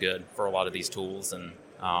ever as good for a lot of these tools, and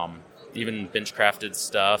even bench crafted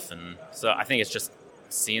stuff. And so I think it's just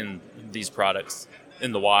seeing these products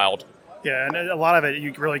in the wild. Yeah, and a lot of it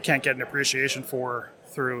you really can't get an appreciation for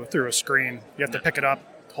through a screen. You have to pick it up,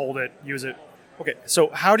 hold it, use it. Okay, so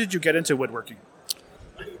how did you get into woodworking?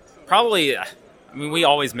 Probably, we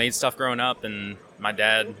always made stuff growing up, and my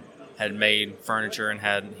dad had made furniture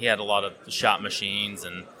and he had a lot of shop machines,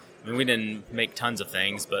 and we didn't make tons of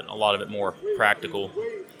things, but a lot of it more practical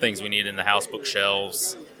things we needed in the house,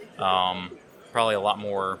 bookshelves, probably a lot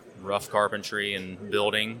more rough carpentry and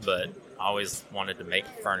building, but I always wanted to make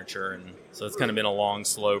furniture, and so it's kind of been a long,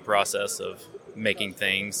 slow process of making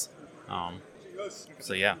things.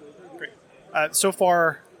 So yeah. Great. So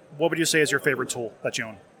far, what would you say is your favorite tool that you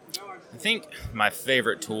own? I think my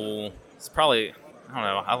favorite tool is probably, I don't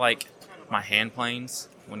know, I my hand planes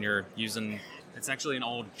when you're using. It's actually an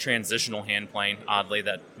old transitional hand plane, oddly,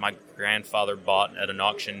 that my grandfather bought at an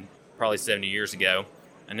auction probably 70 years ago,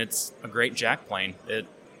 and it's a great jack plane.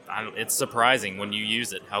 It's surprising when you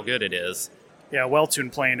use it how good it is. Yeah, a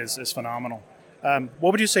well-tuned plane is phenomenal.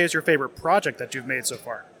 What would you say is your favorite project that you've made so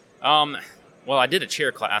far? Well, I did a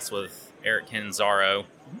chair class with Eric Canzaro,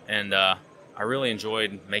 and I really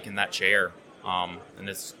enjoyed making that chair. And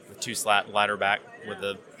it's the 2-slat ladder back with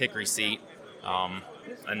the hickory seat.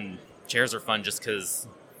 And chairs are fun just because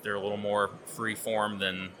they're a little more free form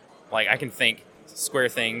than, like, I can think square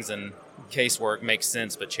things and casework makes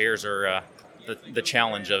sense, but chairs are the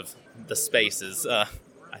challenge of the space is, I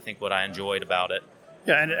think, what I enjoyed about it.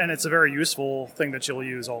 Yeah, and it's a very useful thing that you'll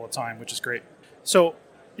use all the time, which is great. So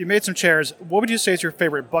you made some chairs. What would you say is your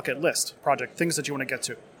favorite bucket list project, things that you want to get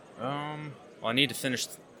to? Well, I need to finish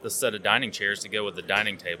the set of dining chairs to go with the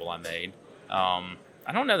dining table I made.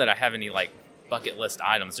 I don't know that I have any, like, bucket list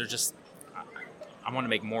items. They're just, I want to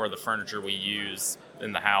make more of the furniture we use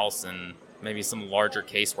in the house and maybe some larger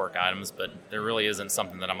casework items, but there really isn't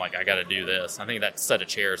something that I'm like, I got to do this. I think that set of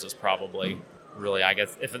chairs is probably really, I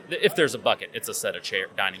guess, if there's a bucket, it's a set of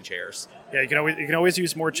dining chairs. Yeah, you can always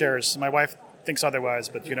use more chairs. My wife thinks otherwise,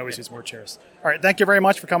 but you can always use more chairs. All right, thank you very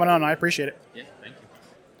much for coming on. I appreciate it. Yeah, thank you.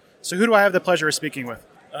 So who do I have the pleasure of speaking with?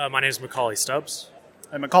 My name is Macaulay Stubbs.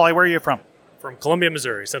 And Macaulay, where are you from? From Columbia,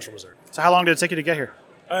 Missouri, Central Missouri. So how long did it take you to get here?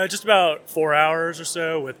 Just about 4 hours or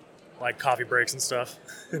so with, like, coffee breaks and stuff.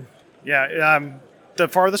 Yeah, the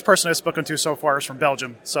farthest person I've spoken to so far is from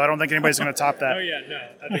Belgium, so I don't think anybody's going to top that. Oh, yeah, no.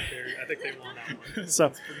 I think they won that one. So,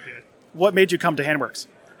 That's pretty good. What made you come to Handworks?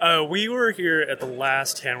 We were here at the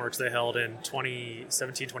last Handworks they held in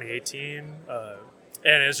 2017, 2018.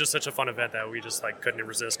 And it was just such a fun event that we just, like, couldn't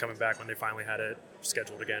resist coming back when they finally had it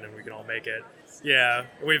scheduled again and we could all make it. Yeah,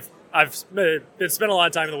 I've spent a lot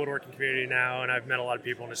of time in the woodworking community now, and I've met a lot of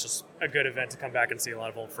people, and it's just a good event to come back and see a lot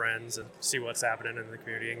of old friends and see what's happening in the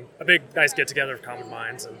community. And a big, nice get-together of common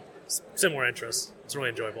minds and similar interests. It's really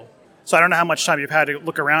enjoyable. So I don't know how much time you've had to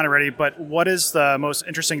look around already, but what is the most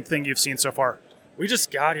interesting thing you've seen so far? We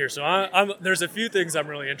just got here, so there's a few things I'm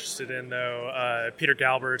really interested in, though. Peter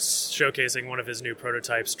Galbert's showcasing one of his new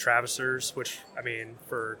prototypes, Travisers, which, I mean,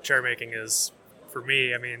 for chair making is, for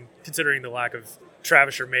me, I mean, considering the lack of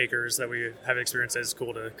Travisher makers that we have experienced, it's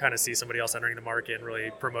cool to kind of see somebody else entering the market and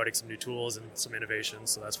really promoting some new tools and some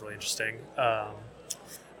innovations, so that's really interesting.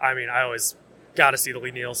 I mean, I always got to see the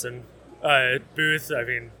Lee Nielsen booth. I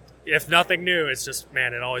mean, if nothing new, it's just,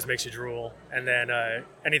 man, it always makes you drool. And then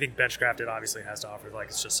anything benchcrafted obviously has to offer. Like,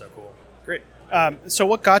 it's just so cool. Great. So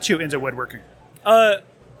what got you into woodworking?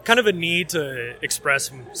 Kind of a need to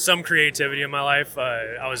express some creativity in my life.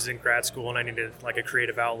 I was in grad school and I needed, like, a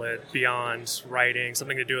creative outlet beyond writing,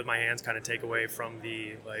 something to do with my hands, kind of take away from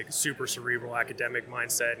the, like, super cerebral academic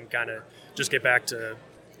mindset and kind of just get back to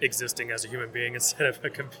existing as a human being instead of a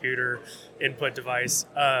computer input device.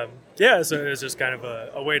 So it was just kind of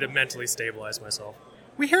a way to mentally stabilize myself.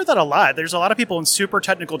 We hear that a lot. There's a lot of people in super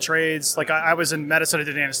technical trades. Like I was in medicine, I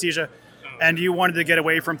did anesthesia, and you wanted to get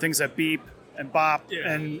away from things that beep and bop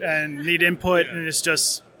and need input, and it's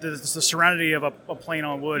just the serenity of a plane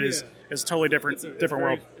on wood is totally different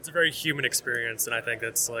world. It's a very human experience, and I think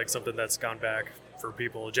that's, like, something that's gone back for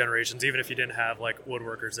people, generations, even if you didn't have, like,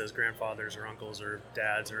 woodworkers as grandfathers or uncles or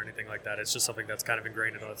dads or anything like that. It's just something that's kind of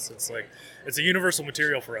ingrained in us. It's like, it's a universal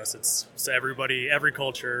material for us. It's everybody, every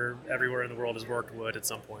culture, everywhere in the world has worked wood at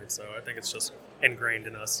some point. So I think it's just ingrained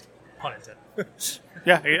in us. Pun intended.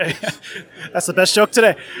 Yeah, that's the best joke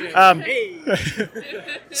today.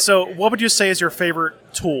 So what would you say is your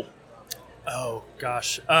favorite tool? Oh,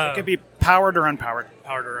 gosh. It could be powered or unpowered.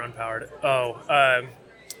 Powered or unpowered.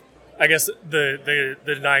 I guess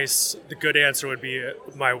the good answer would be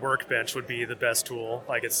my workbench would be the best tool.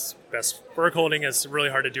 Like, it's best work holding. It's really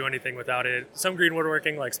hard to do anything without it. Some green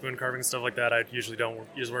woodworking, like spoon carving and stuff like that, I usually don't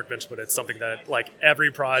use workbench, but it's something that, like,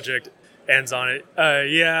 every project ends on it.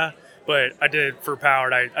 But I did for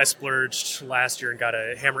powered. I splurged last year and got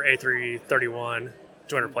a Hammer A331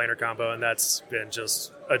 joiner planer combo, and that's been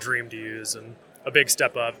just a dream to use and a big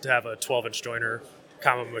step up to have a 12-inch joiner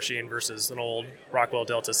combo machine versus an old Rockwell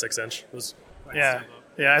Delta 6-inch.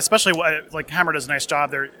 Yeah, especially like Hammer does a nice job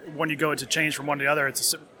there. When you go to change from one to the other,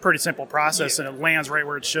 it's a pretty simple process, and it lands right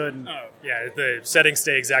where it should. The settings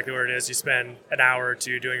stay exactly where it is. You spend an hour or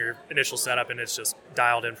two doing your initial setup, and it's just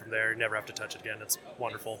dialed in from there. You never have to touch it again. It's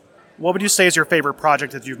wonderful. What would you say is your favorite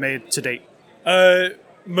project that you've made to date?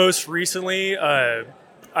 Most recently,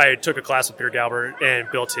 I took a class with Peter Galbert and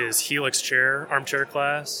built his Helix chair, armchair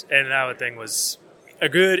class, and that thing was a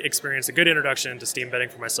good experience, a good introduction to steam bending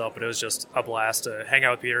for myself, but it was just a blast to hang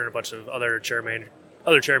out with Peter and a bunch of other chair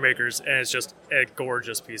makers, and it's just a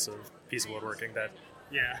gorgeous piece of woodworking that,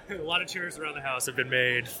 yeah, a lot of chairs around the house have been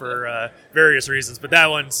made for various reasons, but that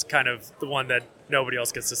one's kind of the one that nobody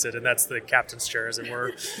else gets to sit in. That's the captain's chair, as it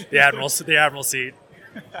were, the admiral seat.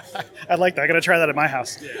 I like that. I got to try that at my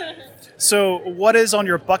house. Yeah. So what is on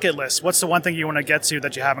your bucket list? What's the one thing you want to get to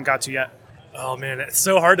that you haven't got to yet? Oh man, it's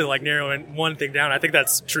so hard to like narrow in one thing down. I think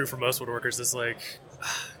that's true for most woodworkers. It's like,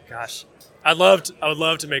 gosh, I would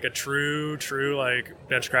love to make a true like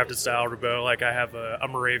bench-crafted style Roubeau. Like I have a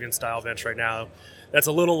Moravian style bench right now. That's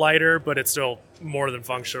a little lighter, but it's still more than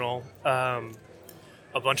functional.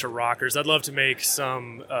 A bunch of rockers. I'd love to make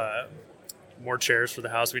some more chairs for the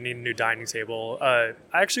house. We need a new dining table. I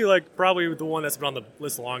actually like probably the one that's been on the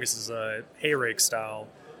list the longest is a hay rake style,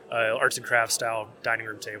 arts and crafts style dining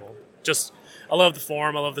room table. Just, I love the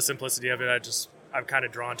form. I love the simplicity of it. I'm kind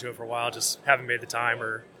of drawn to it for a while. Just haven't made the time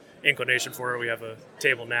or inclination for it. We have a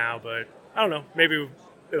table now, but I don't know. Maybe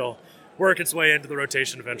it'll work its way into the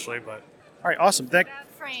rotation eventually. But all right, awesome.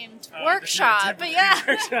 Framed workshop, but yeah.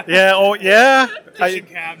 Yeah. Oh, yeah. Kitchen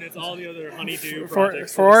cabinets, all the other honeydew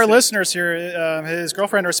projects. For our listeners here, his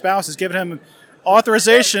girlfriend or spouse has given him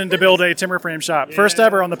authorization to build a timber frame shop. Yeah. First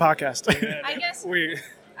ever on the podcast. Yeah,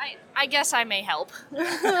 I guess I may help.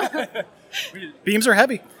 Beams are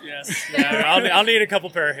heavy. Yes. Yeah, I'll need a couple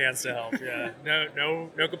pair of hands to help. Yeah. No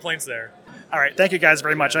complaints there. All right. Thank you guys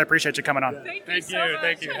very much. I appreciate you coming on. Yeah.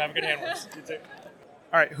 Thank you. Have a good Handworks.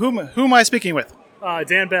 All right. Who am I speaking with?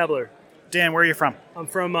 Dan Babler. Dan, where are you from? I'm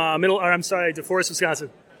from DeForest, Wisconsin.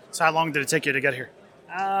 So how long did it take you to get here?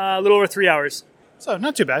 A little over 3 hours. So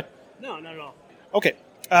not too bad. No, not at all. Okay.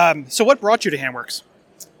 So what brought you to Handworks?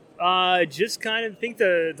 Just kind of think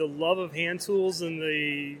the love of hand tools and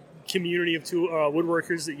the community of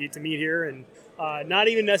woodworkers that you get to meet here, and not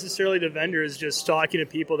even necessarily the vendors, just talking to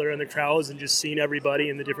people that are in the crowds and just seeing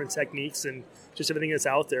everybody and the different techniques and just everything that's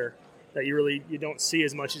out there that you don't see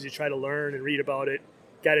as much as you try to learn and read about it.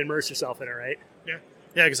 Got to immerse yourself in it, right?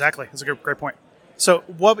 Yeah, exactly. That's a great point. So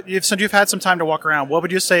since you've had some time to walk around, what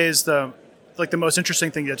would you say is the most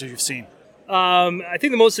interesting thing that you've seen? I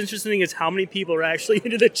think the most interesting thing is how many people are actually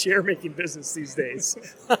into the chair making business these days.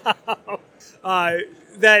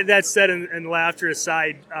 That said, and laughter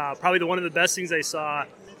aside, probably one of the best things I saw,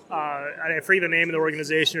 I forget the name of the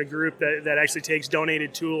organization or group that actually takes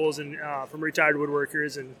donated tools and from retired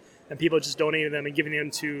woodworkers and people just donating them and giving them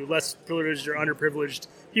to less privileged or underprivileged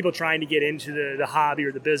people trying to get into the hobby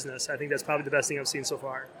or the business. I think that's probably the best thing I've seen so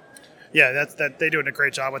far. Yeah, they're doing a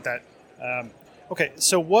great job with that. Okay,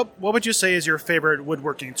 so what would you say is your favorite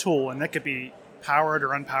woodworking tool? And that could be powered or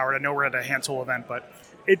unpowered. I know we're at a hand tool event, but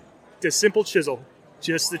the simple chisel,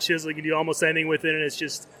 just the chisel. You can do almost anything with it, and it's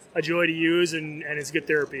just a joy to use, and it's good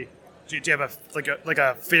therapy. Do you have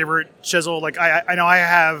a favorite chisel? Like I know I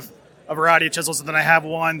have a variety of chisels, and then I have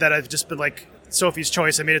one that I've just been like Sophie's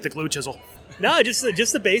choice. I made it the glue chisel. No, just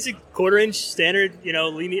the basic 1/4-inch standard,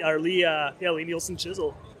 Lee Nielsen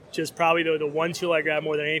chisel. Just probably the one tool I grab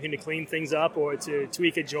more than anything to clean things up or to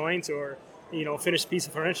tweak a joint or finish a piece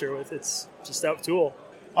of furniture with. It's just that tool.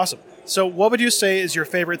 Awesome. So what would you say is your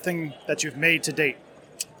favorite thing that you've made to date?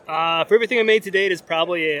 Favorite thing I made to date is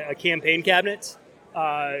probably a campaign cabinet.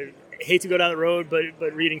 I hate to go down the road,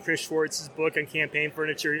 but reading Chris Schwartz's book on campaign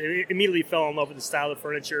furniture, I immediately fell in love with the style of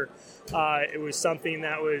furniture. It was something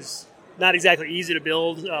that was not exactly easy to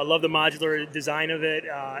build. Love the modular design of it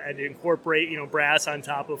and to incorporate brass on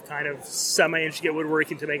top of kind of semi-intricate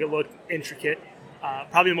woodworking to make it look intricate.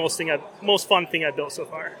 Probably the most fun thing I've built so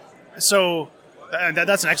far. So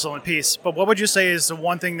that's an excellent piece. But what would you say is the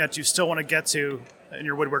one thing that you still want to get to in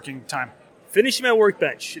your woodworking time? Finishing my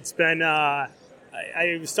workbench. It's been. I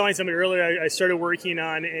was telling somebody earlier. I started working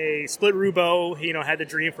on a split Roubeau. Had the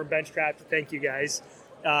dream from Benchcraft. Thank you guys.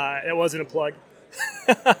 It wasn't a plug.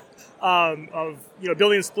 Of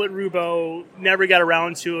building a split Roubeau, never got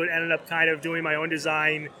around to it. Ended up kind of doing my own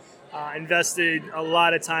design. Invested a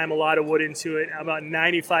lot of time, a lot of wood into it. I'm about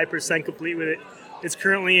 95% complete with it. It's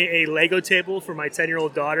currently a Lego table for my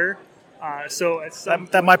 10-year-old daughter. So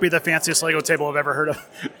that might be the fanciest Lego table I've ever heard of.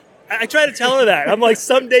 I try to tell her that. I'm like,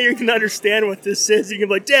 someday you're going to understand what this is. You can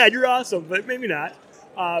be like, Dad, you're awesome, but maybe not.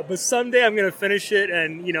 But someday I'm going to finish it,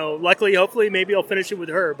 and luckily, hopefully, maybe I'll finish it with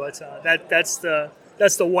her. But that's the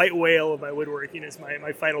white whale of my woodworking is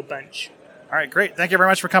my final bench. All right, great. Thank you very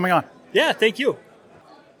much for coming on. Yeah, thank you.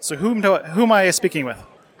 So who am I speaking with?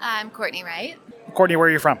 I'm Courtney Wright. Courtney, where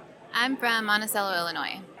are you from? I'm from Monticello,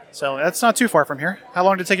 Illinois. So that's not too far from here. How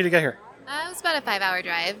long did it take you to get here? It was about a 5-hour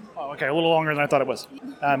drive. Oh, okay, a little longer than I thought it was.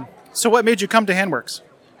 So what made you come to Handworks?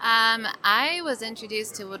 I was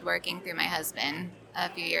introduced to woodworking through my husband a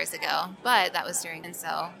few years ago, but that was and so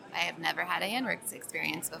I have never had a Handworks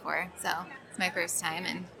experience before. So it's my first time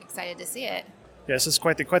and excited to see it. Yes, this is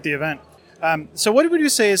quite the event. So what would you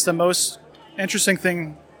say is the most interesting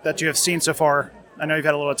thing that you have seen so far? I know you've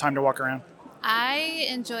had a little time to walk around. I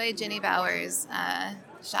enjoy Jenny Bauer's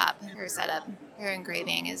shop, her setup. Her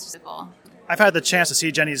engraving is just cool. I've had the chance to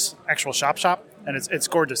see Jenny's actual shop, and it's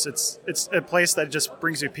gorgeous. It's a place that just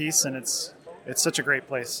brings you peace, and it's such a great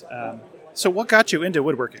place. So what got you into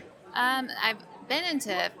woodworking? I've been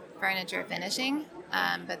into furniture finishing,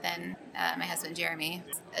 but then my husband Jeremy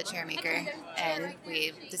is a chair maker, and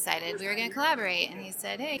we decided we were going to collaborate. And he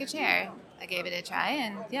said, "Hey, make a chair." I gave it a try,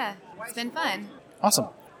 and yeah, it's been fun. Awesome.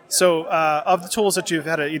 So of the tools that you've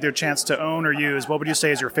had either chance to own or use, what would you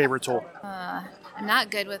say is your favorite tool? I'm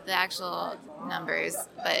not good with the actual numbers,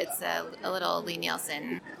 but it's a little Lee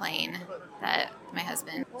Nielsen plane that my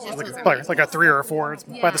husband just was Like a 3 or a 4. It's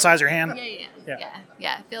by the size of your hand.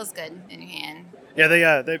 Yeah. It feels good in your hand.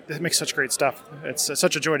 Yeah, they make such great stuff. It's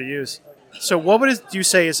such a joy to use. So what would you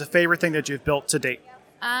say is the favorite thing that you've built to date?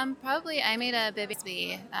 Probably I made a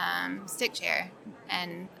Bibby stick chair,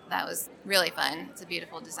 and that was really fun. It's a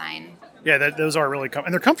beautiful design. Yeah, those are really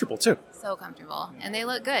and they're comfortable too. So comfortable, and they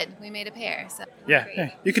look good. We made a pair. So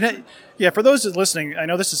yeah, you can. Yeah, for those listening, I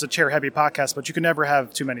know this is a chair-heavy podcast, but you can never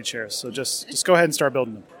have too many chairs. So just go ahead and start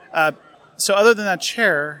building them. So other than that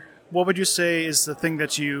chair, what would you say is the thing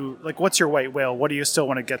that you like? What's your white whale? What do you still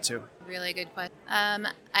want to get to? Really good question.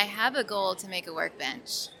 I have a goal to make a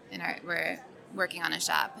workbench. We're working on a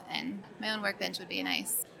shop, and my own workbench would be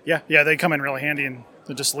nice. Yeah, they come in really handy, and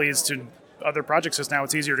it just leads to other projects. Because now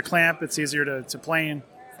it's easier to clamp, it's easier to plane.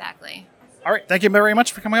 Exactly. All right, thank you very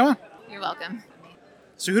much for coming on. You're welcome.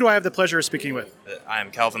 So who do I have the pleasure of speaking with? I'm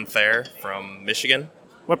Calvin Thayer from Michigan.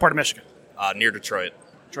 What part of Michigan? Near Detroit.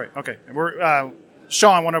 Detroit, okay. And we're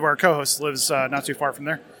Sean, one of our co-hosts, lives not too far from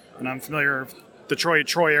there, and I'm familiar with Detroit,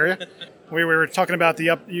 Troy area. We were talking about the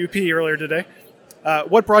UP earlier today.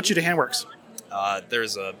 What brought you to Handworks?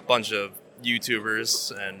 There's a bunch of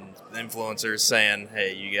YouTubers and influencers saying,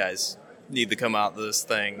 hey, you guys need to come out to this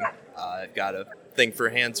thing. I've got a thing for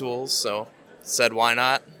hand tools, so said why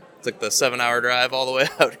not. Took the 7-hour drive all the way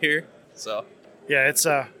out here. So yeah, it's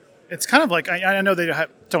kind of like, I know they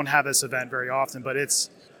don't have this event very often, but this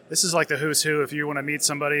is like the who's who. If you want to meet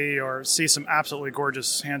somebody or see some absolutely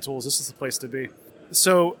gorgeous hand tools, this is the place to be.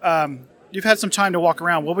 So you've had some time to walk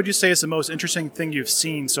around. What would you say is the most interesting thing you've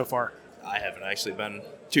seen so far? I haven't actually been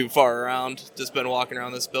too far around, just been walking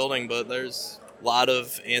around this building, but there's a lot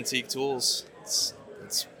of antique tools. It's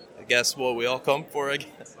I guess what we all come for, I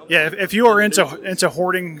guess. Yeah, if you are into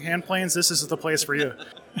hoarding hand planes, this is the place for you.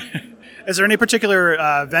 Is there any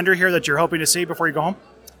particular vendor here that you're hoping to see before you go home?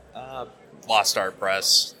 Lost Art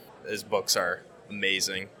Press. His books are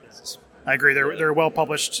amazing. I agree. They're well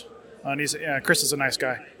published. Chris is a nice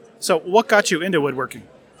guy. So what got you into woodworking?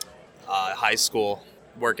 High school,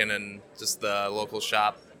 working in just the local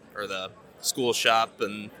shop or the school shop,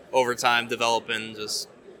 and over time developing just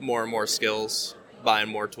more and more skills, buying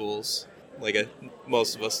more tools like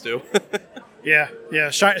most of us do. Yeah.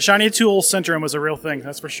 Shiny tool syndrome was a real thing,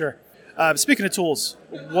 that's for sure. Speaking of tools,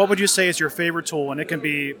 what would you say is your favorite tool, and it can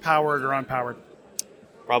be powered or unpowered?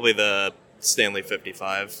 Probably the Stanley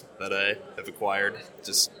 55 that I have acquired.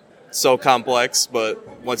 Just so complex,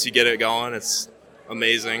 but once you get it going, it's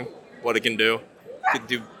amazing what it can do. It can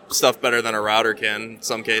do stuff better than a router can in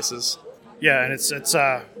some cases. Yeah, and it's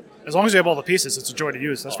as long as you have all the pieces, it's a joy to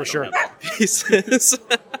use, that's for sure. Pieces.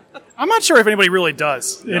 I'm not sure if anybody really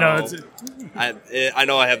does. You know, I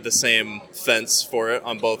know I have the same fence for it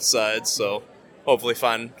on both sides, so hopefully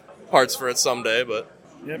find parts for it someday. But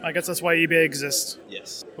yeah, I guess that's why eBay exists.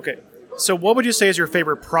 Yes. Okay, so what would you say is your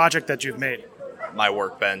favorite project that you've made? My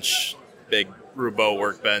workbench, big Roubeau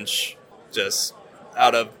workbench, just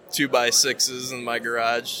out of 2x6s in my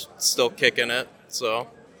garage, still kicking it. So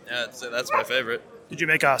yeah, I'd say that's my favorite. Did you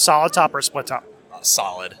make a solid top or a split top?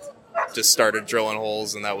 Solid. Just started drilling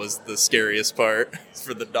holes, and that was the scariest part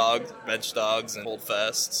for the bench dogs and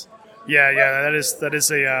holdfasts. Yeah, that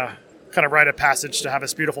is a kind of rite of passage to have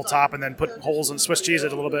this beautiful top and then put holes and Swiss cheese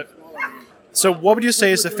it a little bit. So what would you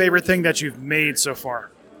say is the favorite thing that you've made so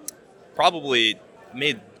far? Probably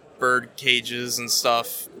made bird cages and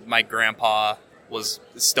stuff. My grandpa was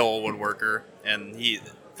still a woodworker, and he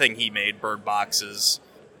made bird boxes,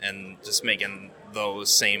 and just making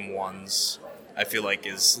those same ones I feel like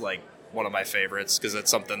is like one of my favorites, because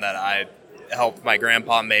it's something that I helped my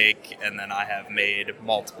grandpa make, and then I have made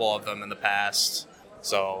multiple of them in the past.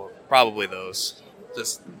 So probably those.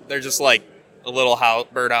 They're just like a little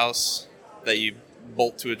birdhouse that you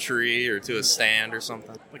bolt to a tree or to a stand or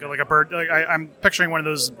something. Like a bird. Like I'm picturing one of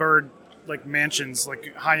those bird like mansions,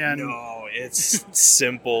 like high end. No, it's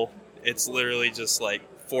simple. It's literally just like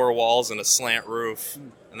 4 walls and a slant roof,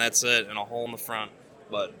 and that's it, and a hole in the front.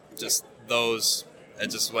 But just those,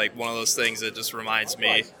 it's just like one of those things that just reminds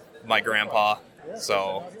me of my grandpa.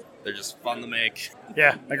 So they're just fun to make.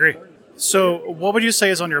 Yeah, I agree. So what would you say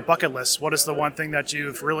is on your bucket list? What is the one thing that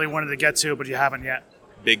you've really wanted to get to but you haven't yet?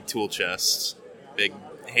 Big tool chests, big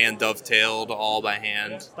hand dovetailed, all by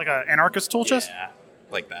hand. Like an anarchist tool chest? Yeah,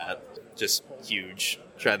 like that. Just huge.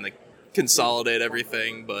 Trying to consolidate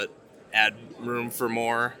everything, but add room for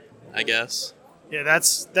more, I guess. Yeah,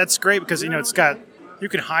 that's great because, it's got, you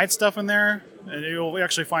can hide stuff in there, and you'll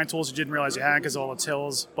actually find tools you didn't realize you had because of all the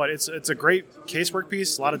tills. But it's a great casework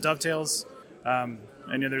piece, a lot of dovetails, and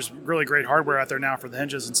there's really great hardware out there now for the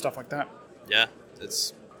hinges and stuff like that. Yeah,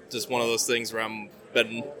 it's just one of those things where I'm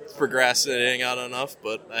been procrastinating on enough,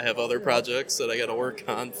 but I have other projects that I got to work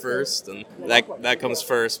on first, and that comes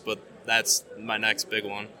first. But that's my next big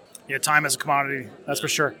one. Yeah, time is a commodity, that's for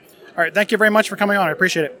sure. All right, thank you very much for coming on. I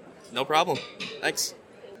appreciate it. No problem. Thanks.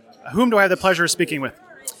 Whom do I have the pleasure of speaking with?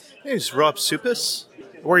 My name is Rob Supis.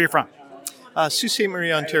 Where are you from? Sault Ste.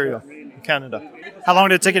 Marie, Ontario, Canada. How long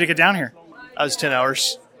did it take you to get down here? That was 10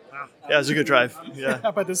 hours. Yeah, it was a good drive. Yeah. How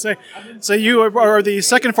about to say? So you are the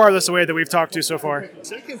second farthest away that we've talked to so far.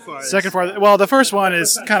 Second farthest? Second farthest. Well, the first one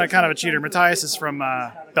is kind of a cheater. Matthias is from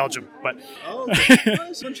Belgium, but. Oh, okay.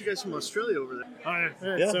 There's a bunch of guys from Australia over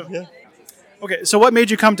there. Yeah. Okay, so what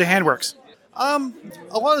made you come to Handworks?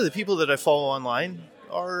 A lot of the people that I follow online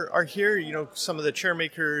are here. Some of the chair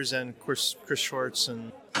makers and of course Chris Schwartz,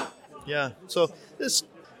 and yeah. So this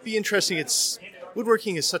be interesting.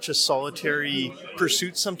 Woodworking is such a solitary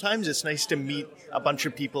pursuit. Sometimes it's nice to meet a bunch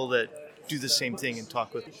of people that do the same thing and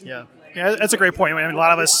talk with. Yeah. Yeah, that's a great point. I mean, a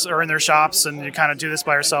lot of us are in their shops and you kind of do this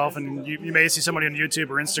by yourself, and you may see somebody on YouTube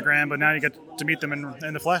or Instagram, but now you get to meet them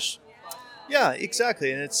in the flesh. Yeah,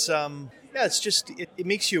 exactly. And it's just it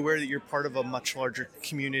makes you aware that you're part of a much larger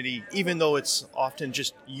community, even though it's often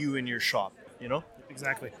just you in your shop,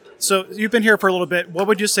 Exactly. So you've been here for a little bit. What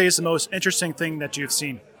would you say is the most interesting thing that you've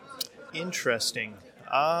seen? Interesting.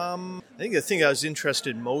 I think the thing I was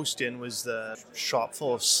interested most in was the shop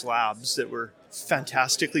full of slabs that were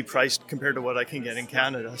fantastically priced compared to what I can get in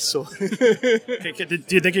Canada. So, okay, do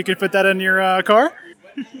you think you could fit that in your car?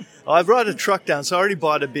 Oh, I brought a truck down, so I already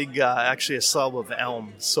bought a big, actually a slab of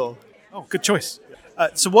elm. So, good choice.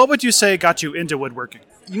 So what would you say got you into woodworking?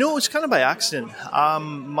 It was kind of by accident.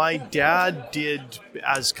 My dad did,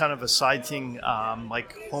 as kind of a side thing,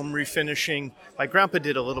 like home refinishing. My grandpa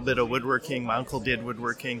did a little bit of woodworking. My uncle did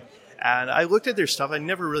woodworking. And I looked at their stuff. I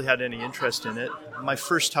never really had any interest in it. My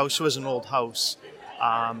first house was an old house.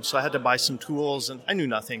 So I had to buy some tools, and I knew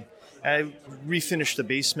nothing. And I refinished the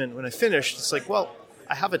basement. When I finished, it's like, well,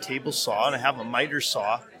 I have a table saw and I have a miter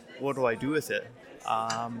saw. What do I do with it?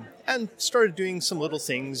 And started doing some little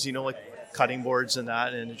things, like cutting boards and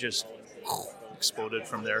that, and it just exploded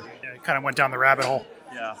from there. Yeah, it kind of went down the rabbit hole.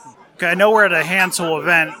 Yeah. Okay, I know we're at a hand tool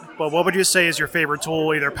event, but what would you say is your favorite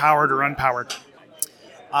tool, either powered or unpowered?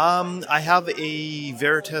 I have a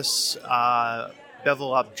Veritas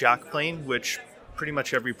bevel up jack plane, which pretty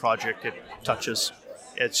much every project it touches.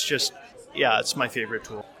 It's just, it's my favorite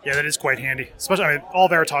tool. Yeah, that is quite handy. Especially, all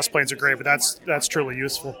Veritas planes are great, but that's truly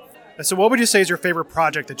useful. So what would you say is your favorite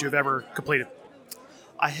project that you've ever completed?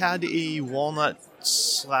 I had a walnut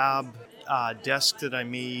slab desk that I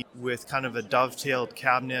made with kind of a dovetailed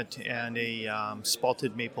cabinet and a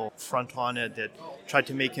spalted maple front on it that tried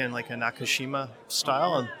to make in like a Nakashima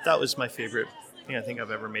style, and that was my favorite thing I think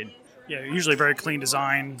I've ever made. Yeah, usually very clean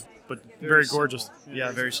design, but very gorgeous. Simple.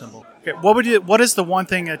 Yeah, very simple. Okay, what is the one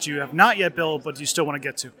thing that you have not yet built but you still want to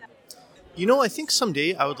get to? I think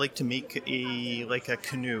someday I would like to make a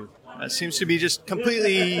canoe. It seems to be just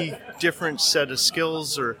completely different set of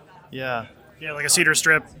skills, Yeah, like a cedar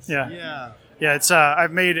strip. Yeah. Yeah, it's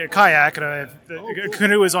I've made a kayak, and a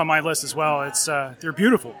canoe is on my list as well. It's they're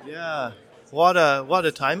beautiful. Yeah, a lot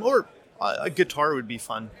of time. Or a guitar would be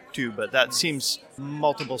fun too, but that seems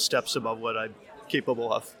multiple steps above what I'm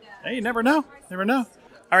capable of. Hey, you never know. All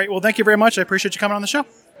right, well, thank you very much. I appreciate you coming on the show.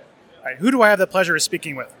 All right, who do I have the pleasure of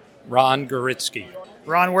speaking with? Ron Goritsky.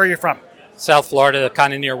 Ron, where are you from? South Florida,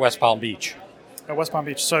 kind of near West Palm Beach. West Palm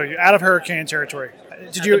Beach. So you're out of hurricane territory.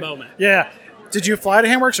 At the moment. Yeah. Did you fly to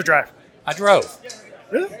Handworks or drive? I drove.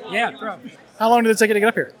 Really? Yeah, I drove. How long did it take you to get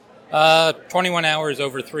up here? 21 hours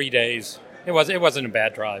over 3 days. It wasn't a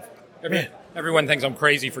bad drive. Everyone thinks I'm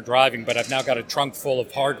crazy for driving, but I've now got a trunk full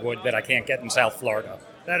of hardwood that I can't get in South Florida.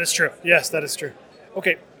 That is true. Yes, that is true.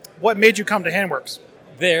 Okay, what made you come to Handworks?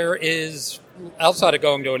 There is outside of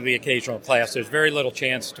going to the occasional class, there's very little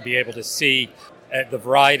chance to be able to see the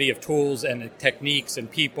variety of tools and the techniques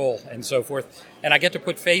and people and so forth. And I get to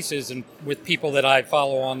put faces with people that I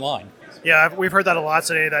follow online. Yeah, we've heard that a lot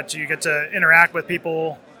today, that you get to interact with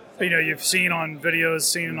people, you've seen on videos,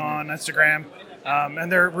 seen on Instagram,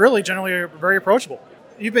 and they're really generally very approachable.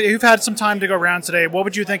 You've had some time to go around today. What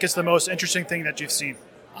would you think is the most interesting thing that you've seen?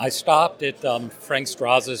 I stopped at Frank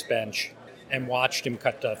Straza's bench and watched him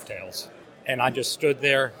cut dovetails. And I just stood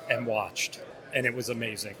there and watched. And it was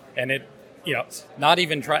amazing. And not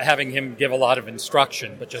even having him give a lot of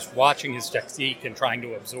instruction, but just watching his technique and trying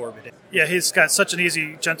to absorb it. Yeah, he's got such an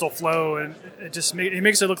easy, gentle flow, and he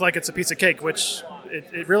makes it look like it's a piece of cake, which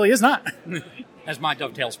it really is not. As my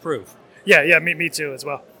dovetails prove. Yeah, me too as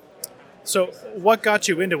well. So what got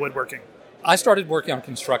you into woodworking? I started working on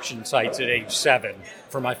construction sites at age 7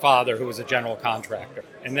 for my father, who was a general contractor.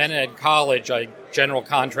 And then at college, I general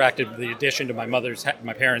contracted the addition to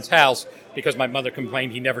my parents' house because my mother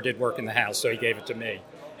complained he never did work in the house, so he gave it to me.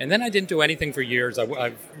 And then I didn't do anything for years.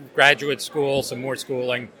 I graduate school, some more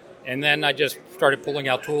schooling, and then I just started pulling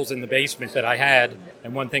out tools in the basement that I had,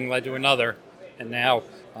 and one thing led to another. And now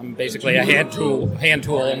I'm basically a hand tool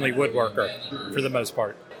only woodworker for the most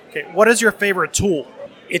part. Okay, what is your favorite tool?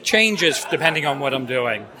 It changes depending on what I'm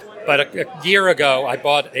doing. But a year ago, I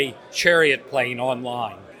bought a chariot plane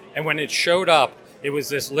online. And when it showed up, it was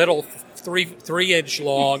this little 3-inch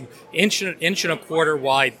long, inch and a quarter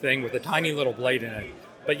wide thing with a tiny little blade in it.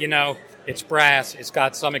 But it's brass. It's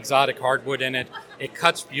got some exotic hardwood in it. It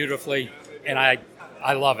cuts beautifully, and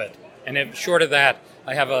I love it. And short of that,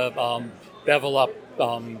 I have a bevel up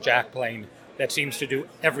jack plane that seems to do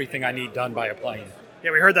everything I need done by a plane. Yeah,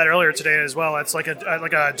 we heard that earlier today as well. It's like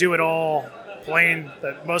a do-it-all plane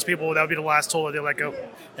that most people, that would be the last tool that they let go.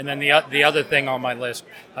 And then the other thing on my list,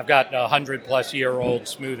 I've got a 100-plus-year-old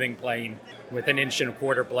smoothing plane with an inch and a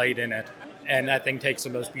quarter blade in it. And that thing takes the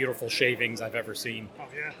most beautiful shavings I've ever seen. Oh,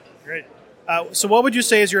 yeah. Great. So what would you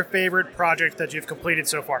say is your favorite project that you've completed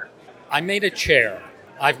so far? I made a chair.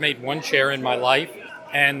 I've made one chair in my life.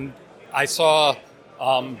 And I saw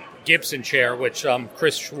Gibson chair, which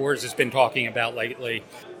Chris Schwartz has been talking about lately.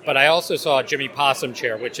 But I also saw a Jimmy Possum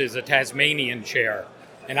chair, which is a Tasmanian chair.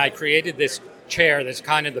 And I created this chair that's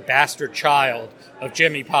kind of the bastard child of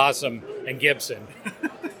Jimmy Possum and Gibson.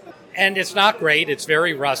 And it's not great. It's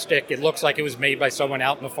very rustic. It looks like it was made by someone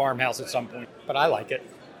out in the farmhouse at some point. But I like it.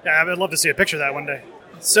 Yeah, I would love to see a picture of that one day.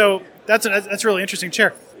 So that's a really interesting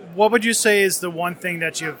chair. What would you say is the one thing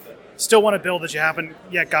that you still want to build that you haven't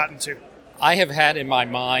yet gotten to? I have had in my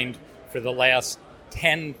mind for the last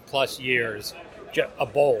 10 plus years a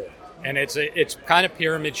bowl, and it's kind of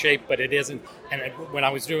pyramid shaped, but it isn't. And when I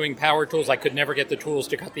was doing power tools, I could never get the tools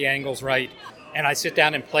to cut the angles right, and I sit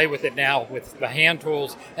down and play with it now with the hand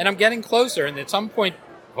tools, and I'm getting closer, and at some point,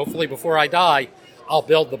 hopefully before I die, I'll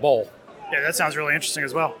build the bowl. Yeah, that sounds really interesting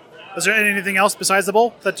as well. Is there anything else besides the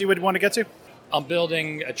bowl that you would want to get to? I'm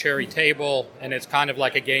building a cherry table, and it's kind of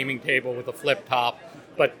like a gaming table with a flip top.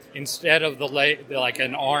 But instead of like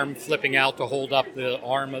an arm flipping out to hold up the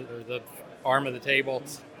arm of the table,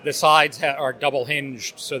 the sides are double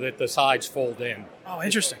hinged so that the sides fold in. Oh,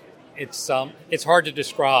 interesting. It's hard to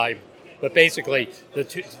describe, but basically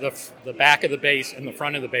the back of the base and the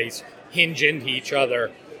front of the base hinge into each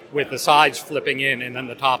other with the sides flipping in, and then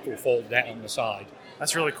the top will fold down the side.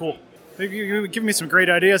 That's really cool. You're giving me some great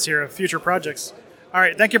ideas here of future projects. All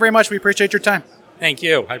right, thank you very much. We appreciate your time. Thank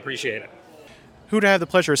you. I appreciate it. Who do I have the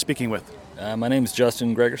pleasure of speaking with? My name is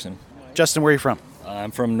Justin Gregerson. Justin, where are you from?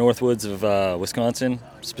 I'm from Northwoods of Wisconsin,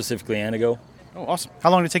 specifically Antigo. Oh, awesome.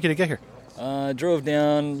 How long did it take you to get here? I drove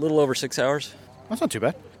down a little over 6 hours. That's not too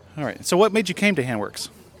bad. All right. So what made you came to Handworks?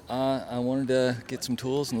 I wanted to get some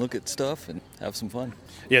tools and look at stuff and have some fun.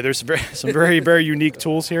 Yeah, there's some very, very unique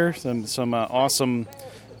tools here. Some awesome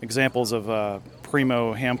examples of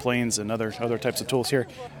primo hand planes and other types of tools here.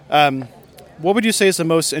 What would you say is the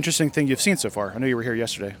most interesting thing you've seen so far? I know you were here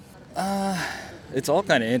yesterday. It's all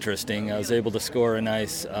kind of interesting. I was able to score a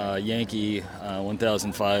nice Yankee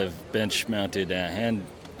 1005 bench-mounted hand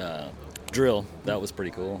drill. That was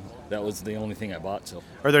pretty cool. That was the only thing I bought. So,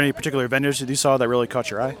 are there any particular vendors that you saw that really caught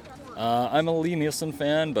your eye? I'm a Lee Nielsen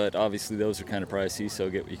fan, but obviously those are kind of pricey, so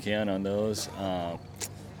get what you can on those.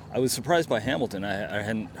 I was surprised by Hamilton. I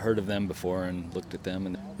hadn't heard of them before and looked at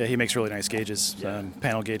them. Yeah, he makes really nice gauges,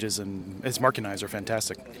 panel gauges, and his marking knives are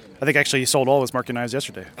fantastic. I think actually he sold all his marking knives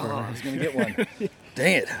yesterday. Oh, I was going to get one.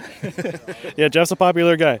 Dang it. Yeah, Jeff's a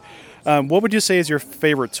popular guy. What would you say is your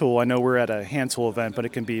favorite tool? I know we're at a hand tool event, but it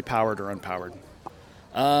can be powered or unpowered.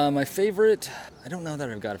 My favorite, I don't know that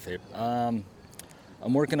I've got a favorite.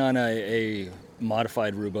 I'm working on a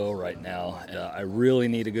modified Roubo right now. I really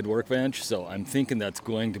need a good workbench, so I'm thinking that's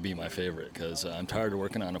going to be my favorite because I'm tired of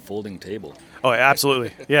working on a folding table. Oh,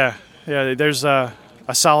 absolutely. Yeah. There's a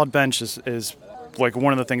solid bench is like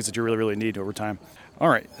one of the things that you really, really need over time. All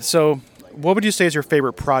right. So what would you say is your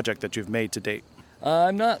favorite project that you've made to date?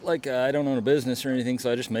 I'm not I don't own a business or anything,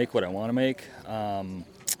 so I just make what I want to make.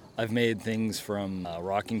 I've made things from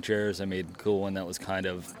rocking chairs. I made a cool one that was kind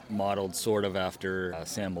of modeled sort of after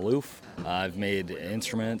Sam Malouf. I've made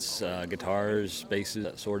instruments, guitars, basses,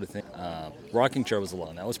 that sort of thing. Rocking chair was the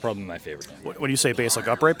one. That was probably my favorite. What do you say, bass? Like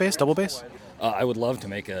upright bass, double bass? I would love to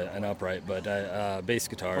make an upright, but bass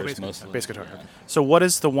guitars mostly. Bass guitar. So what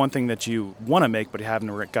is the one thing that you want to make but you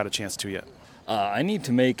haven't got a chance to yet? I need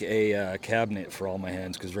to make a cabinet for all my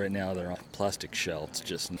hands because right now they're on plastic shelves.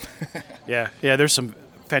 Just Yeah. There's some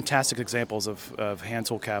fantastic examples of hand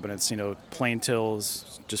tool cabinets. Plain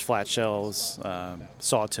tills, just flat shells,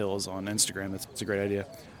 saw tills on Instagram. That's a great idea.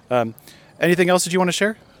 Anything else that you want to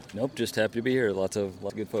share? Nope. Just happy to be here. Lots of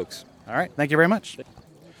good folks. All right. Thank you very much. All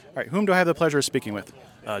right. Whom do I have the pleasure of speaking with?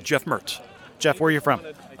 Jeff Mertz. Jeff, where are you from?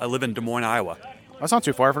 I live in Des Moines, Iowa. That's not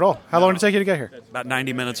too far at all. How long did it take you to get here? About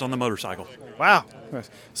 90 minutes on the motorcycle. Wow.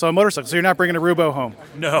 So a motorcycle. So you're not bringing a Roubo home?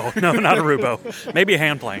 No, not a Roubo. Maybe a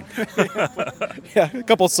hand plane. Yeah, a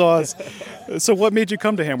couple saws. So what made you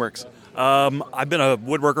come to Handworks? I've been a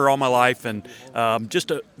woodworker all my life, and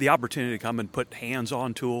just the opportunity to come and put hands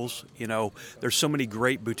on tools. There's so many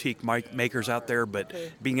great boutique makers out there, but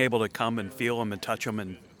being able to come and feel them and touch them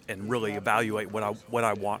and really evaluate what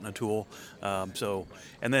I want in a tool.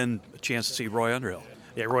 And then a chance to see Roy Underhill.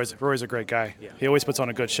 Yeah, Roy's a great guy. Yeah. He always puts on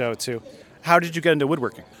a good show too. How did you get into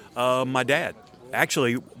woodworking? My dad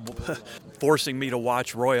actually forcing me to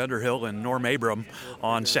watch Roy Underhill and Norm Abram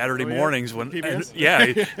on Saturday mornings when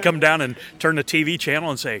he'd come down and turn the TV channel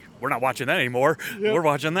and say, "We're not watching that anymore. Yep. We're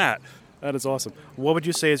watching that." That is awesome. What would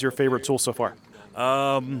you say is your favorite tool so far?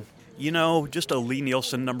 Just a Lee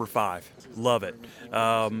Nielsen number 5. Love it.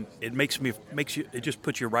 It just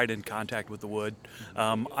puts you right in contact with the wood.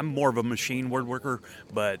 I'm more of a machine woodworker,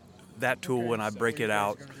 but that tool, when I break it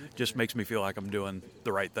out, just makes me feel like I'm doing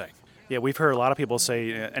the right thing. Yeah, we've heard a lot of people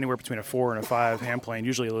say anywhere between a 4 and a 5 hand plane.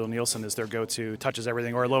 Usually a Lee Nielsen is their go-to, touches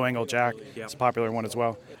everything, or a low angle jack. Yep. It's a popular one as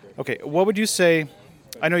well. Okay, what would you say?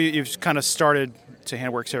 I know you've kind of started to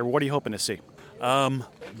Handworks here. What are you hoping to see?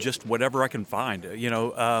 Just whatever I can find.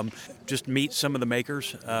 Just meet some of the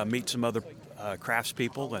makers, meet some other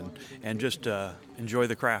craftspeople, and just enjoy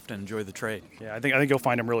the craft and enjoy the trade. Yeah, I think you'll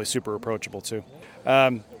find them really super approachable too.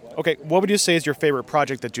 Okay, what would you say is your favorite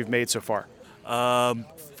project that you've made so far?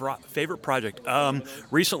 Favorite project.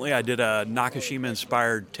 Recently I did a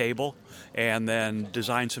Nakashima-inspired table and then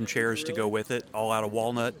designed some chairs to go with it, all out of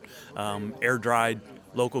walnut, air-dried,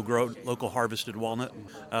 local harvested walnut.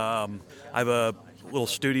 I have a little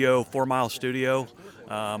studio, 4 Mile studio.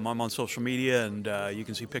 I'm on social media, and you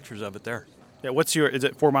can see pictures of it there. Yeah, is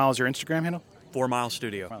it 4 Miles your Instagram handle? 4 Mile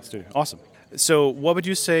Studio. 4 Mile Studio. Awesome. So what would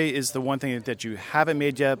you say is the one thing that you haven't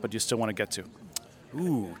made yet, but you still want to get to?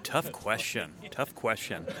 Ooh, tough question.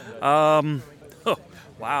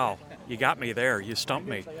 Wow, you got me there. You stumped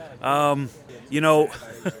me.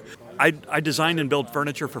 I designed and build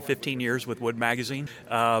furniture for 15 years with Wood Magazine,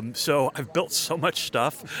 so I've built so much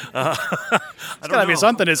stuff. It's got to be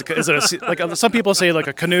something. Is it like some people say like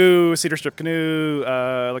a canoe, cedar strip canoe,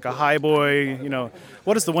 like a high boy?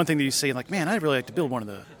 What is the one thing that you say like, man, I'd really like to build one of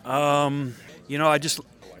those?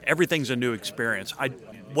 Everything's a new experience.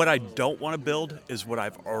 What I don't want to build is what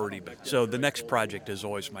I've already built. So the next project is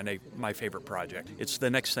always my favorite project. It's the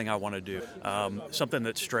next thing I want to do. Something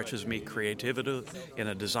that stretches me creativity in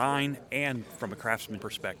a design and from a craftsman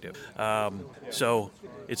perspective. So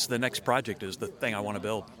it's the next project is the thing I want to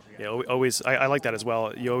build. Yeah, always. I like that as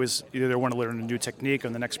well. You always either want to learn a new technique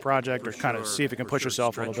on the next project or kind of see if you can push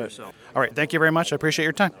yourself a little bit. All right, thank you very much. I appreciate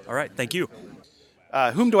your time. All right, thank you.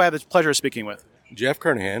 Whom do I have the pleasure of speaking with? Jeff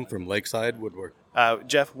Kernahan from Lakeside Woodwork.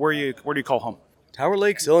 Jeff, where do you call home? Tower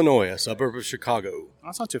Lakes, Illinois, a suburb of Chicago.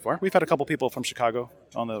 That's not too far. We've had a couple people from Chicago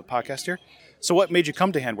on the podcast here. So what made you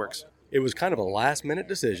come to Handworks? It was kind of a last-minute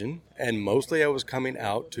decision, and mostly I was coming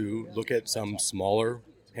out to look at some smaller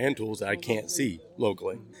hand tools that I can't see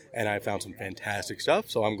locally. And I found some fantastic stuff,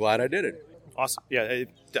 so I'm glad I did it. Awesome. Yeah,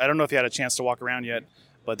 I don't know if you had a chance to walk around yet,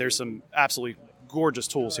 but there's some absolutely gorgeous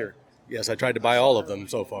tools here. Yes, I tried to buy all of them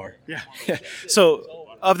so far. Yeah. So,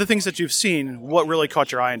 of the things that you've seen, what really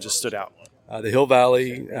caught your eye and just stood out? The Hill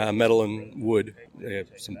Valley metal and wood. They have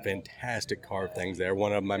some fantastic carved things there.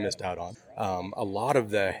 One of them I missed out on. A lot of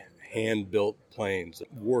the hand-built planes,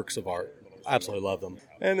 works of art. Absolutely love them.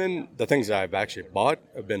 And then the things that I've actually bought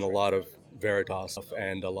have been a lot of Veritas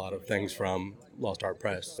and a lot of things from Lost Art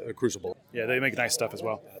Press, Crucible. Yeah, they make nice stuff as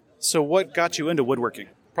well. So what got you into woodworking?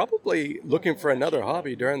 Probably looking for another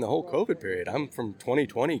hobby during the whole COVID period. I'm from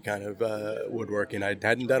 2020 kind of woodworking. I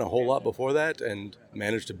hadn't done a whole lot before that and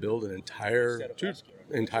managed to build two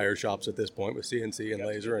entire shops at this point with CNC and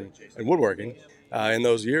laser and woodworking in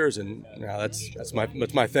those years. And now that's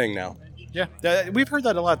my thing now. Yeah, we've heard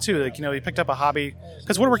that a lot too. Like, you picked up a hobby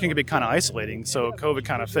because woodworking can be kind of isolating. So COVID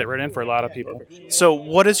kind of fit right in for a lot of people. So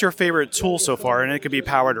what is your favorite tool so far? And it could be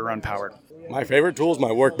powered or unpowered. My favorite tool is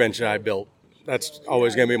my workbench that I built. That's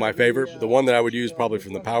always going to be my favorite. The one that I would use probably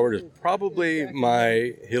from the powered is probably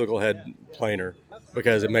my helical head planer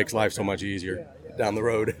because it makes life so much easier down the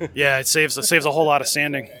road. Yeah, it saves a whole lot of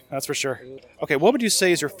sanding. That's for sure. Okay, what would you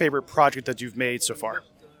say is your favorite project that you've made so far?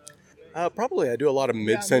 Probably I do a lot of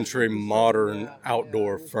mid-century modern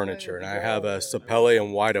outdoor furniture, and I have a sapele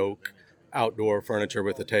and white oak outdoor furniture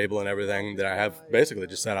with a table and everything that I have basically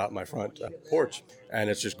just set out in my front porch, and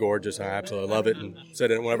it's just gorgeous. I absolutely love it and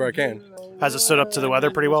sit in it whenever I can. Has it stood up to the weather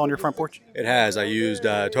pretty well on your front porch? It has. I used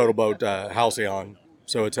Total Boat Halcyon,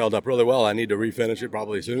 so it's held up really well. I need to refinish it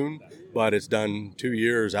probably soon, but it's done 2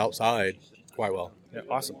 years outside quite well. Yeah,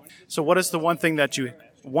 awesome. So what is the one thing that you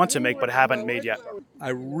want to make but haven't made yet? I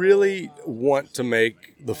really want to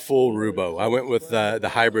make the full Rubo. I went with the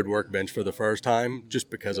hybrid workbench for the first time just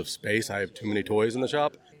because of space. I have too many toys in the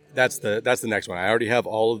shop. That's the next one. I already have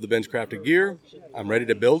all of the Benchcrafted gear. I'm ready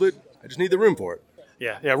to build it. I just need the room for it.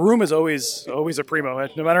 Yeah. Room is always a primo.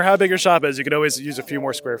 No matter how big your shop is, you could always use a few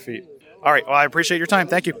more square feet. All right. Well, I appreciate your time.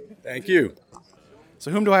 Thank you. Thank you.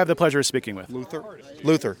 So whom do I have the pleasure of speaking with?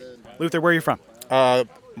 Luther, where are you from?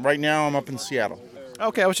 Right now I'm up in Seattle.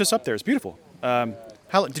 Okay, I was just up there. It's beautiful.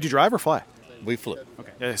 How did you drive or fly? We flew.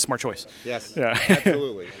 Okay, yeah, smart choice. Yes, yeah.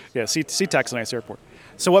 absolutely. Yeah, SeaTac's a nice airport.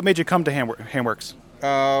 So what made you come to Handworks?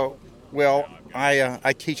 Well,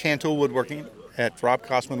 I teach hand tool woodworking at Rob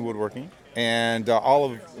Kosman Woodworking, and all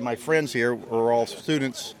of my friends here are all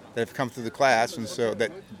students that have come through the class, and so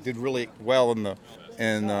that did really well in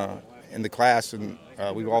the class, and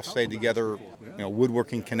we all stayed together.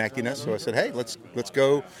 Woodworking connecting us. So I said, hey, let's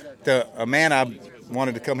go. A man I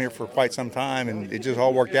wanted to come here for quite some time, and it just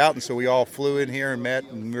all worked out. And so we all flew in here and met,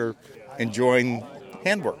 and we were enjoying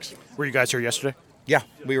Handworks. Were you guys here yesterday? Yeah,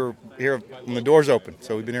 we were here when the doors opened.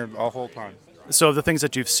 So we've been here all the whole time. So of the things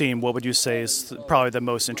that you've seen, what would you say is probably the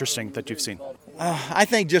most interesting that you've seen? I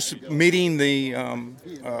think just meeting the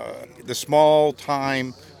small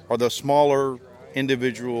time or the smaller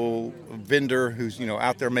individual vendor who's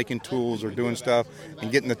out there making tools or doing stuff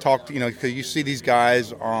and getting to talk to because you see these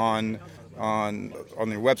guys on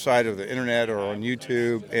their website or the internet or on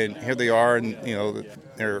YouTube, and here they are, and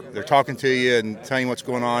they're talking to you and telling you what's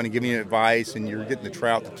going on and giving you advice, and you're getting to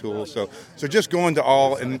try out the tools. So just going to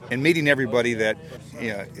all and meeting everybody that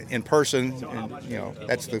in person, and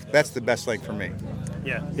that's the best thing for me.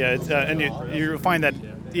 Yeah, and you find that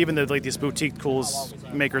even these boutique tools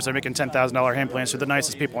makers are making $10,000 hand planes. They're the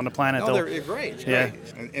nicest people on the planet. Oh, they're great. Yeah,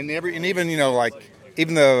 great. And even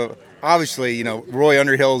even though obviously Roy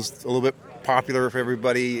Underhill's a little bit popular for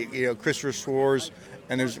everybody. Christopher Schwartz,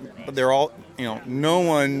 and they're all no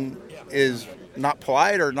one is not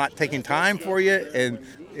polite or not taking time for you, and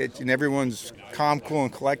everyone's calm, cool,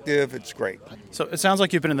 and collective. It's great. So it sounds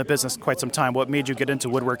like you've been in the business quite some time. What made you get into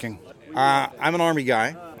woodworking? I'm an Army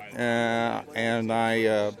guy. And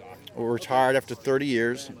I retired after 30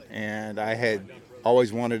 years, and I had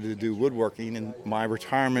always wanted to do woodworking, and my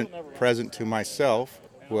retirement present to myself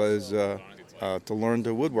was to learn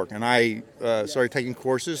to woodwork. And I started taking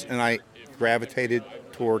courses, and I gravitated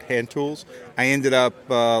toward hand tools. I ended up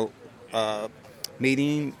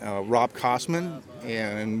meeting Rob Kosman,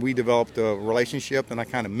 and we developed a relationship, and I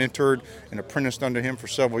kind of mentored and apprenticed under him for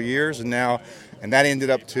several years, and that ended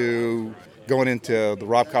up to going into the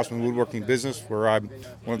Rob Kosman woodworking business, where I'm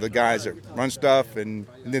one of the guys that run stuff, and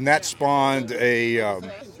then that spawned a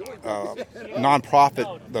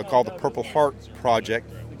nonprofit called the Purple Heart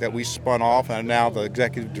Project that we spun off, and I'm now the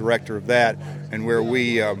executive director of that, and where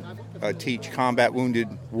we teach combat wounded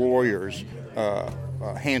warriors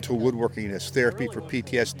hand tool woodworking as therapy for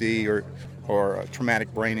PTSD or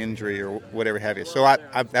traumatic brain injury or whatever have you. So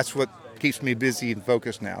I that's what keeps me busy and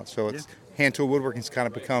focused now. So it's hand tool woodworking's kind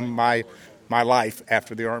of become my life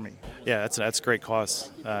after the Army. Yeah, that's a great cause.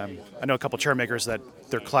 I know a couple chair makers that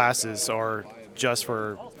their classes are just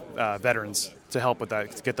for veterans to help with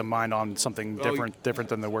that, to get the mind on something different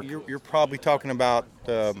than the work. You're probably talking about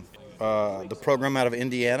the program out of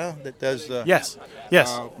Indiana that does. Yes.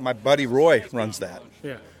 My buddy Roy runs that.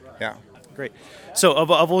 Yeah. Great. So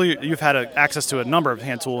of all you've had access to a number of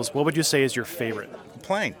hand tools, what would you say is your favorite?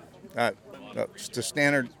 Plane. Just a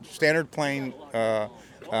standard plane.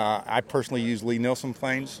 I personally use Lee Nielsen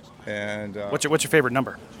planes. And what's your favorite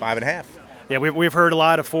number? 5.5. Yeah, we've heard a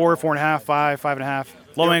lot of 4, 4.5, 5, 5.5.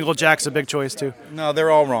 Low angle jack's a big choice too. No,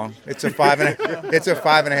 they're all wrong. It's a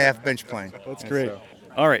 5.5 bench plane. That's great.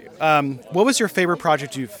 All right. What was your favorite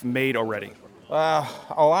project you've made already?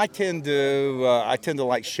 I tend to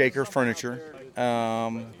like shaker furniture,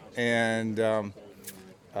 so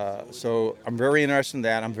I'm very interested in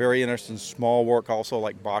that. I'm very interested in small work also,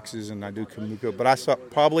 like boxes, and I do Kamiko. But I saw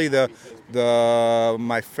probably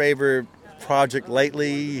my favorite project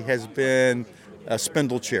lately has been a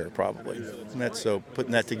spindle chair, probably. And that's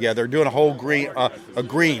putting that together, doing a whole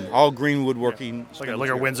all green woodworking, like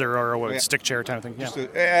a Windsor or a stick chair kind of thing. Just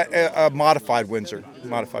a modified Windsor.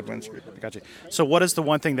 Gotcha. So, what is the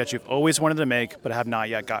one thing that you've always wanted to make but have not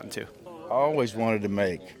yet gotten to? Always wanted to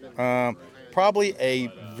make. Probably a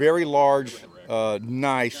very large,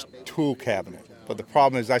 nice tool cabinet. But the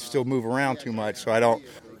problem is I still move around too much, so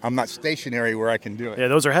I'm not stationary where I can do it. Yeah,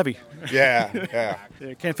 those are heavy. Yeah.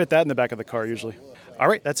 You can't fit that in the back of the car usually. All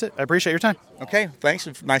right, that's it. I appreciate your time. Okay, thanks.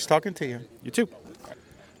 Nice talking to you. You too.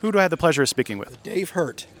 Who do I have the pleasure of speaking with? Dave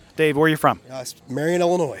Hurt. Dave, where are you from? Marion,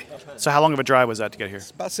 Illinois. So how long of a drive was that to get here?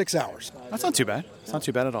 About 6 hours. That's not too bad. It's not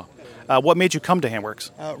too bad at all. What made you come to Handworks?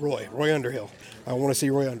 Roy Underhill. I want to see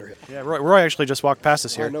Roy Underhill. Yeah, Roy actually just walked past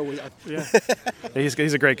us here. I know. Yeah.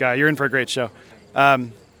 He's a great guy. You're in for a great show. I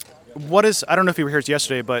don't know if you were here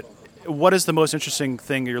yesterday, but what is the most interesting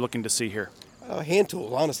thing you're looking to see here? Hand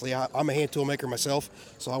tools, honestly. I'm a hand tool maker myself,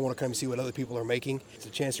 so I want to come and see what other people are making. It's a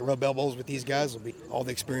chance to rub elbows with these guys. It'll be all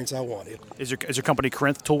the experience I want. Is your company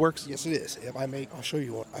Corinth Toolworks? Yes, it is. I'll show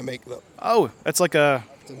you one. I make the... Oh, that's like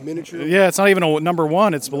it's a miniature. Yeah, it's not even a number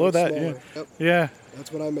one. It's below that. Smaller. Yeah. Yep. Yeah.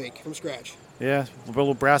 That's what I make from scratch. Yeah, a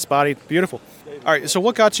little brass body. Beautiful. All right, so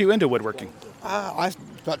what got you into woodworking?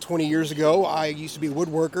 About 20 years ago, I used to be a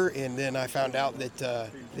woodworker, and then I found out that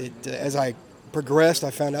as I progressed,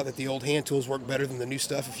 I found out that the old hand tools work better than the new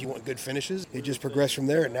stuff if you want good finishes. It just progressed from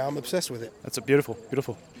there, and now I'm obsessed with it. That's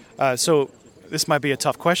beautiful. So this might be a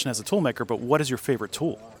tough question as a tool maker, but what is your favorite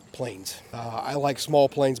tool? Planes. I like small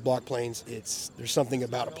planes, block planes. There's something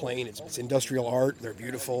about a plane. It's industrial art. They're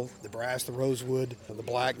beautiful. The brass, the rosewood, the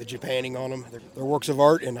black, the japanning on them. They're works of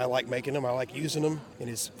art, and I like making them. I like using them, and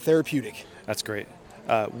it's therapeutic. That's great.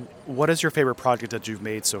 What is your favorite project that you've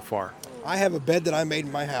made so far? I have a bed that I made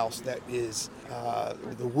in my house that is,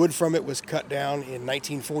 the wood from it was cut down in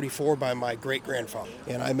 1944 by my great-grandfather,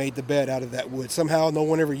 and I made the bed out of that wood. Somehow no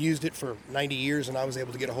one ever used it for 90 years, and I was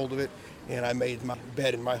able to get a hold of it, and I made my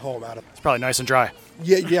bed in my home out of it. It's probably nice and dry.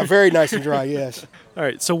 Yeah, very nice and dry, yes. All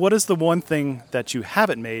right, so what is the one thing that you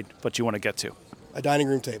haven't made but you want to get to? A dining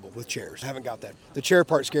room table with chairs. I haven't got that. The chair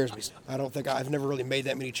part scares me. I've never really made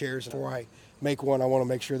that many chairs. Before I make one, I want to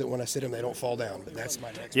make sure that when I sit them, they don't fall down. But that's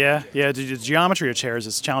my next. Yeah. The geometry of chairs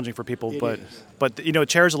is challenging for people, but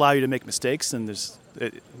chairs allow you to make mistakes, and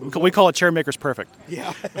we call it chair makers perfect.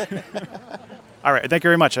 Yeah. All right. Thank you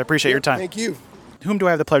very much. I appreciate your time. Thank you. Whom do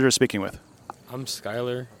I have the pleasure of speaking with? I'm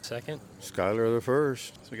Skylar second. Skylar the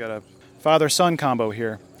first. So we got a father-son combo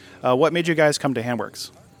here. What made you guys come to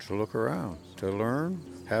Handworks? To look around, to learn,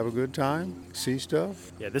 have a good time, see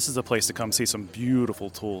stuff. Yeah, this is a place to come see some beautiful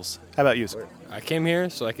tools. How about you, sir? I came here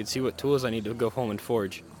so I could see what tools I need to go home and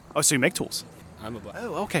forge. Oh, so you make tools? I'm a black.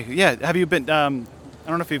 Oh, okay. Yeah. Have you been? I don't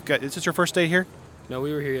know if you've got. Is this your first day here? No,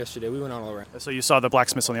 we were here yesterday. We went all around. So you saw the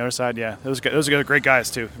blacksmiths on the other side. Yeah, those are great guys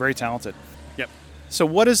too. Very talented. Yep. So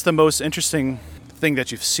what is the most interesting thing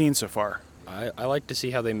that you've seen so far? I like to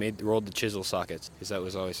see how they rolled the chisel sockets, because that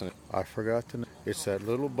was always something. I forgot to. It's that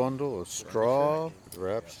little bundle of straw. They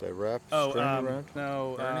wrap string around.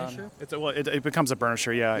 No, it becomes a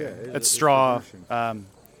burnisher. Yeah, it's straw.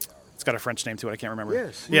 It's got a French name to it. I can't remember.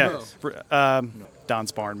 Yes. Yeah.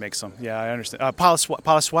 Don's Barn makes them. Yeah, I understand.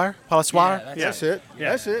 Polissoir. Yeah, that's it. Yeah.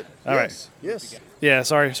 That's it. All right. Yes. Yeah.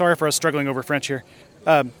 Sorry for us struggling over French here.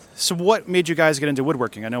 So what made you guys get into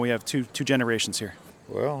woodworking? I know we have two generations here.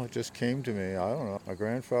 Well, it just came to me. I don't know. My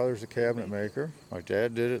grandfather's a cabinet maker. My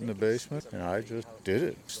dad did it in the basement, and I just did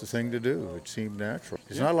it. It's the thing to do. It seemed natural.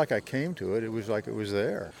 It's not like I came to it. It was like it was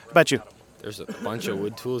there. How about you? There's a bunch of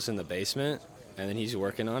wood tools in the basement, and then he's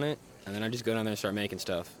working on it, and then I just go down there and start making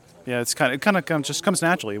stuff. Yeah, it kind of comes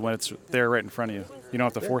naturally when it's there right in front of you. You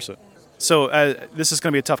don't have to force it. So this is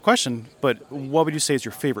going to be a tough question, but what would you say is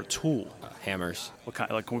your favorite tool? Hammers. What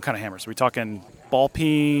kind of hammers? Are we talking ball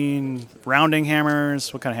peen, rounding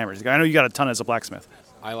hammers? What kind of hammers? I know you got a ton as a blacksmith.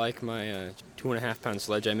 I like my 2.5 pound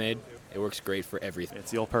sledge I made. It works great for everything. It's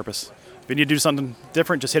the all purpose. If you need to do something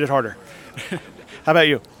different, just hit it harder. How about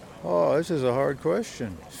you? Oh, this is a hard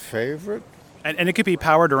question. Favorite? And it could be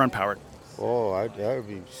powered or unpowered. That would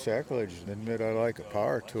be sacrilege to admit I like a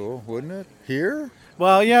power tool, wouldn't it? Here?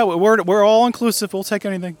 Well, yeah, we're all inclusive. We'll take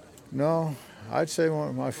anything. No, I'd say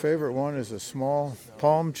my favorite one is a small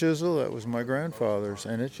palm chisel. That was my grandfather's,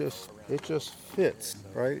 and it just fits,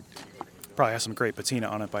 right? Probably has some great patina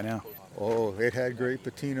on it by now. Oh, it had great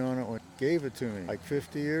patina on it when it gave it to me, like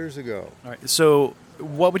 50 years ago. All right, so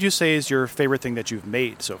what would you say is your favorite thing that you've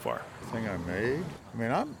made so far? Thing I made? I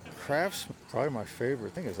mean, I'm craftsman. Probably my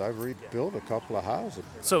favorite thing is I've rebuilt a couple of houses.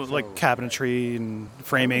 So like cabinetry and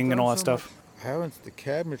framing and all that stuff? The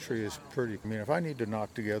cabinetry is pretty. I mean, if I need to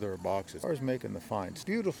knock together a box, as far as making the finds,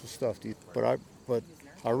 beautiful stuff. But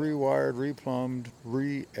I rewired, replumbed,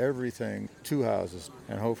 everything, 2 houses,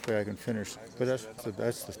 and hopefully I can finish. But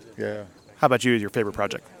yeah. How about you? Your favorite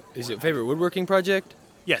project? Is it favorite woodworking project?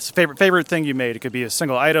 Yes, favorite thing you made. It could be a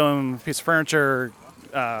single item, piece of furniture,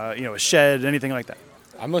 a shed, anything like that.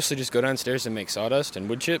 I mostly just go downstairs and make sawdust and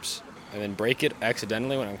wood chips, and then break it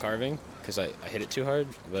accidentally when I'm carving because I hit it too hard.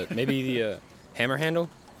 But maybe the hammer handle.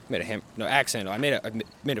 Axe handle. I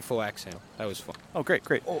made a full axe handle. That was fun. Oh, great.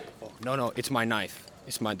 Oh, no, it's my knife.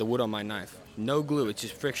 It's the wood on my knife. No glue. It's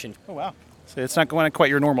just friction. Oh wow. So it's not going at quite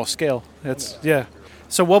your normal scale. Yeah.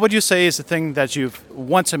 So what would you say is the thing that you've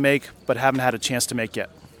want to make but haven't had a chance to make yet?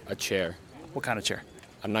 A chair. What kind of chair?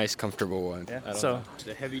 A nice, comfortable one. Yeah. It's a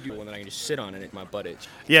heavy-duty one that I can just sit on and my butt itch.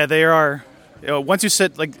 Yeah, they are. Once you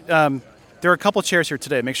sit, there are a couple chairs here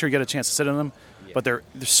today. Make sure you get a chance to sit in them. Yeah. But they're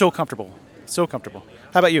so comfortable. So comfortable.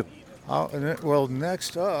 How about you? Well,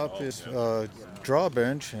 next up is draw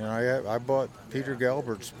bench, and I bought Peter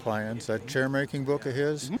Galbert's plans, that chair making book of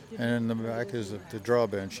his, and in the back is the draw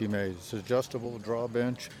bench he made. It's an adjustable draw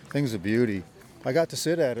bench. Thing's a beauty. I got to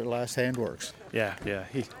sit at it last Handworks. Yeah.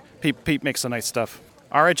 Pete makes some nice stuff.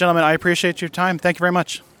 All right, gentlemen, I appreciate your time. Thank you very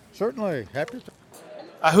much. Certainly. Happy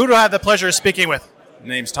to. Who do I have the pleasure of speaking with?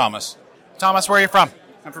 Name's Thomas. Thomas, where are you from?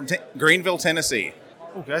 I'm from Greenville, Tennessee.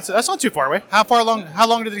 Ooh, that's not too far away. How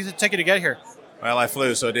long did it take you to get here? Well, I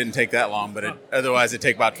flew, so it didn't take that long, but otherwise it'd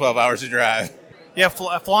take about 12 hours to drive. Yeah,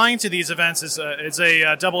 flying to these events is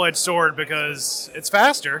a double-edged sword because it's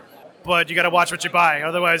faster, but you got to watch what you buy.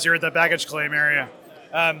 Otherwise, you're at the baggage claim area.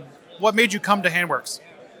 What made you come to Handworks?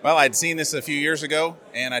 Well, I'd seen this a few years ago,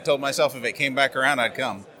 and I told myself if it came back around, I'd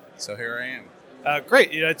come. So here I am. Great.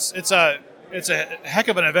 It's a heck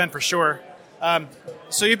of an event for sure.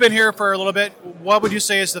 So you've been here for a little bit. What would you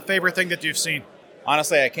say is the favorite thing that you've seen?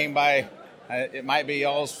 Honestly, I came by. It might be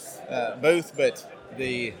y'all's booth, but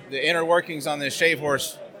the inner workings on this shave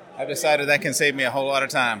horse, I've decided that can save me a whole lot of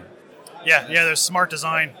time. Yeah. There's smart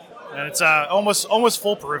design, and it's almost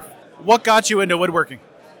foolproof. What got you into woodworking?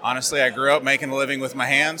 Honestly, I grew up making a living with my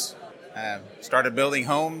hands. Started building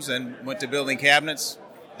homes and went to building cabinets.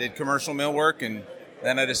 Did commercial millwork, and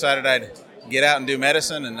then I decided I'd get out and do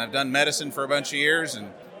medicine. And I've done medicine for a bunch of years,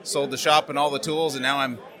 and sold the shop and all the tools. And now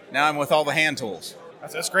I'm with all the hand tools.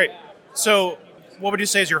 That's great. So, what would you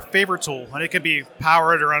say is your favorite tool? And it could be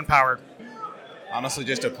powered or unpowered. Honestly,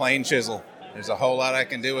 just a plain chisel. There's a whole lot I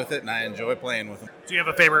can do with it, and I enjoy playing with them. Do you have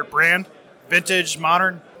a favorite brand? Vintage,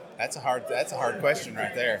 modern? That's a hard question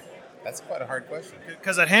right there. That's quite a hard question.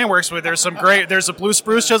 Because at Handworks, there's some blue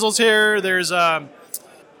spruce chisels here. There's the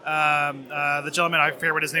gentleman, I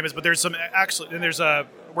forget what his name is, but there's some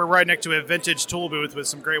we're right next to a vintage tool booth with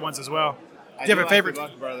some great ones as well. Do you have a favorite? The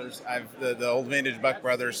Buck Brothers. The old vintage Buck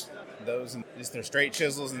Brothers. Those and just their straight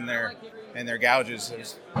chisels and their gouges.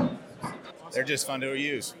 They're just fun to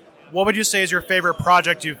use. What would you say is your favorite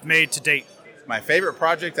project you've made to date? My favorite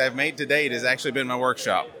project I've made to date has actually been my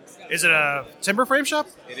workshop. Is it a timber frame shop?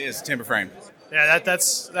 It is timber frame. Yeah,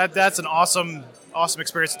 that's an awesome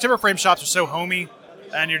experience. Timber frame shops are so homey,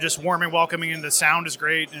 and you're just warm and welcoming, and the sound is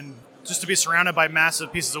great, and just to be surrounded by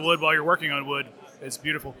massive pieces of wood while you're working on wood, it's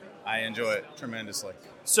beautiful. I enjoy it tremendously.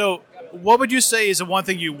 So, what would you say is the one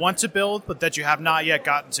thing you want to build, but that you have not yet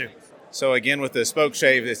gotten to? So again, with the spoke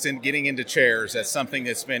shave, it's getting into chairs. That's something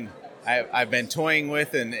that's I've been toying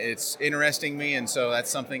with, and it's interesting me, and so that's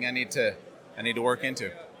something I need to work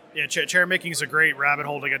into. Yeah, chair making is a great rabbit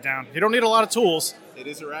hole to get down. You don't need a lot of tools. It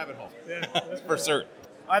is a rabbit hole. Yeah, for certain.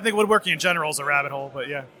 I think woodworking in general is a rabbit hole, but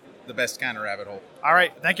yeah. The best kind of rabbit hole. All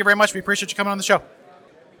right. Thank you very much. We appreciate you coming on the show.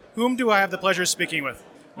 Whom do I have the pleasure of speaking with?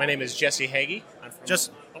 My name is Jesse Hagee.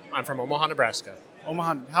 I'm from Omaha, Nebraska.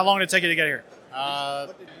 Omaha. How long did it take you to get here?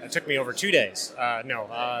 It took me over 2 days.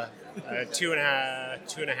 2.5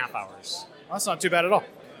 hours. Well, that's not too bad at all.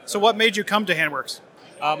 So what made you come to Handworks?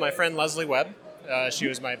 My friend Leslie Webb. She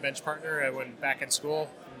was my bench partner. I went back in school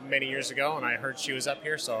many years ago, and I heard she was up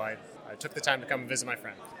here, so I took the time to come and visit my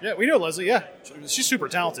friend. Yeah, we know Leslie, yeah. She's super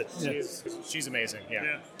talented. She's amazing,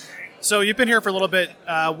 yeah. So you've been here for a little bit.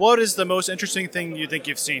 What is the most interesting thing you think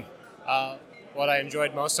you've seen? What I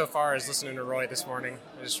enjoyed most so far is listening to Roy this morning.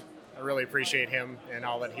 I really appreciate him and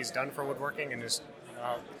all that he's done for woodworking and just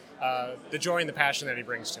the joy and the passion that he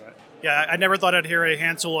brings to it. Yeah, I never thought I'd hear a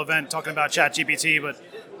hand tool event talking about ChatGPT, but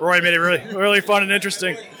Roy made it really fun and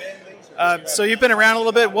interesting. So you've been around a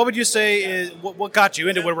little bit. What would you say is what got you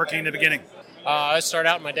into woodworking in the beginning? I started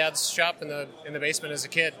out in my dad's shop in the basement as a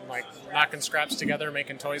kid, like knocking scraps together,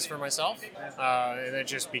 making toys for myself, and it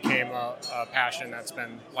just became a passion that's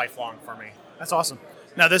been lifelong for me. That's awesome.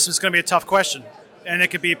 Now this is going to be a tough question, and it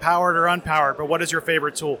could be powered or unpowered, but what is your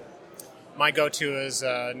favorite tool? My go-to is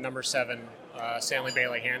number 7 Stanley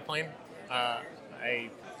Bailey hand plane.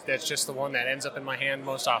 That's just the one that ends up in my hand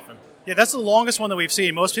most often. Yeah, that's the longest one that we've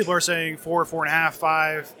seen. Most people are saying 4, 4.5,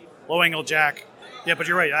 5, low angle jack. Yeah, but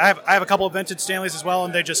you're right. I have a couple of vintage Stanleys as well,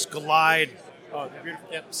 and they just glide. Oh, beautiful.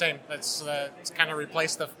 Yep, same. It's kind of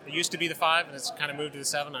replaced it used to be the 5, and it's kind of moved to the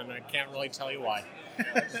 7, and I can't really tell you why.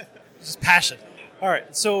 Just passion. All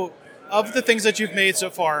right. So, of the things that you've made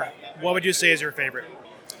so far, what would you say is your favorite?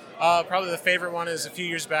 Probably the favorite one is a few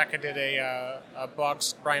years back I did a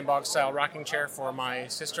Brian Boggs style rocking chair for my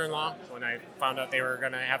sister-in-law when I found out they were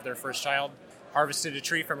going to have their first child. Harvested a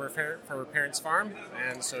tree from her parents' farm,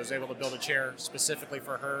 and so I was able to build a chair specifically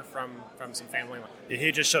for her from some family. Yeah,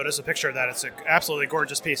 he just showed us a picture of that. It's an absolutely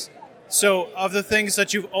gorgeous piece. So, of the things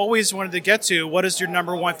that you've always wanted to get to, what is your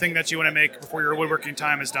number one thing that you want to make before your woodworking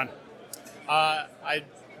time is done? I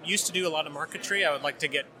used to do a lot of marquetry. I would like to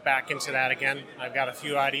get back into that again. I've got a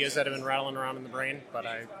few ideas that have been rattling around in the brain, but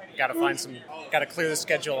I got to clear the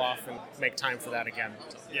schedule off and make time for that again.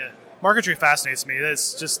 So. Yeah. Marquetry fascinates me.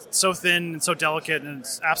 It's just so thin and so delicate, and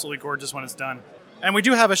it's absolutely gorgeous when it's done. And we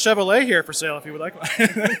do have a Chevrolet here for sale if you would like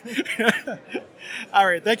one. All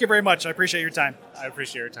right. Thank you very much. I appreciate your time. I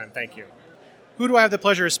appreciate your time. Thank you. Who do I have the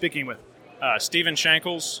pleasure of speaking with? Stephen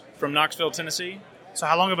Shankles from Knoxville, Tennessee. So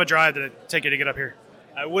how long of a drive did it take you to get up here?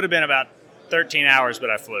 It would have been about 13 hours, but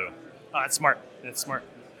I flew. Oh, that's smart. That's smart.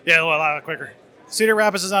 Yeah, a lot quicker. Cedar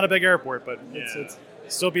Rapids is not a big airport, but it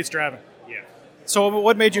still beats driving. Yeah. So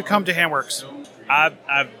what made you come to Handworks?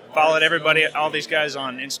 I've followed everybody, all these guys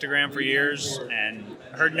on Instagram for years, and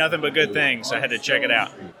heard nothing but good things. So I had to check it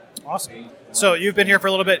out. Awesome. So you've been here for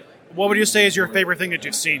a little bit. What would you say is your favorite thing that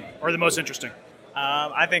you've seen, or the most interesting?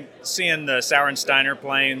 I think seeing the Sauersteiner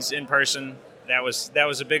planes in person, that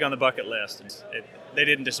was a big on the bucket list. They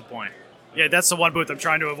didn't disappoint. Yeah, that's the one booth I'm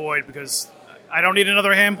trying to avoid because I don't need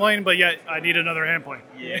another hand plane, but yet I need another hand plane.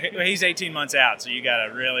 Yeah, well, he's 18 months out, so you got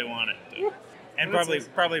to really want it. And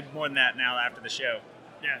probably more than that now after the show.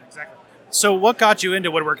 Yeah, exactly. So what got you into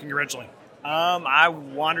woodworking originally? I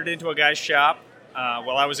wandered into a guy's shop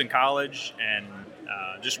while I was in college and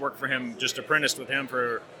just worked for him, just apprenticed with him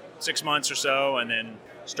for 6 months or so, and then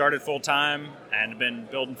started full-time and been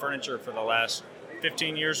building furniture for the last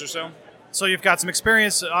 15 years or so. So you've got some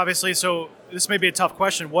experience, obviously, so this may be a tough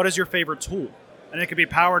question. What is your favorite tool? And it could be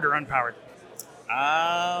powered or unpowered.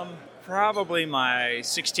 Probably my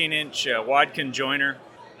 16-inch Wadkin joiner.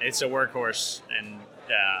 It's a workhorse and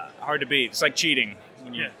hard to beat. It's like cheating.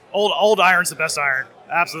 Yeah. Old iron's the best iron.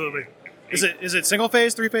 Absolutely. Is it single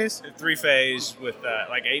phase, 3-phase? 3-phase with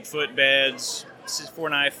like 8-foot beds,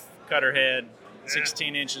 4-knife cutter head,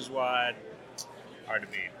 16 inches wide. Hard to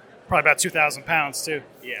beat. Probably about 2,000 pounds too.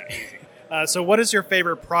 Yeah, easy. So what is your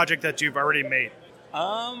favorite project that you've already made?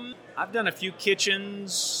 I've done a few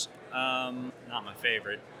kitchens. Not my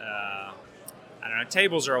favorite. I don't know.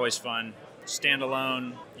 Tables are always fun.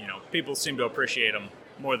 Standalone. People seem to appreciate them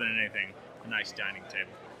more than anything. A nice dining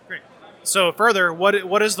table. Great. So further,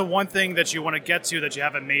 what is the one thing that you want to get to that you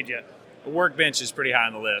haven't made yet? A workbench is pretty high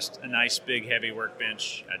on the list. A nice, big, heavy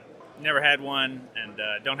workbench. I've never had one, and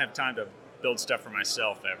don't have time to build stuff for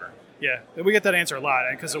myself ever. Yeah, we get that answer a lot,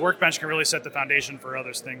 because the workbench can really set the foundation for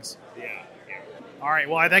other things. Yeah. All right,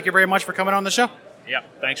 well, I thank you very much for coming on the show.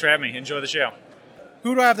 Yep, thanks for having me. Enjoy the show.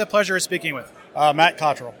 Who do I have the pleasure of speaking with? Matt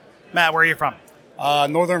Cottrell. Matt, where are you from?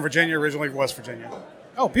 Northern Virginia, originally West Virginia.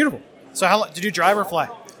 Oh, beautiful. So how did you drive or fly?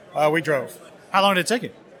 We drove. How long did it take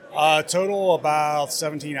you? Total about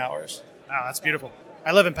 17 hours. Wow, that's beautiful.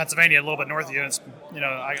 I live in Pennsylvania, a little bit north of you. And it's,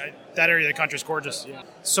 that area of the country is gorgeous. Yeah.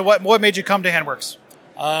 So what made you come to Handworks?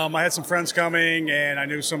 I had some friends coming, and I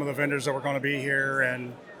knew some of the vendors that were going to be here,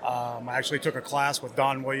 and I actually took a class with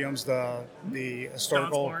Don Williams, the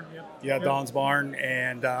historical. Don's Barn, yep. Yeah, yep. Don's Barn,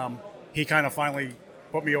 and he kind of finally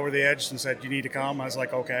put me over the edge and said, "You need to come." I was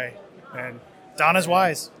like, "Okay," and Don is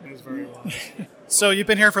wise. He was very wise. So you've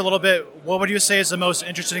been here for a little bit. What would you say is the most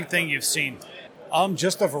interesting thing you've seen?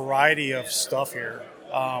 Just a variety of stuff here.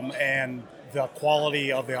 and the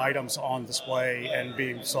quality of the items on display and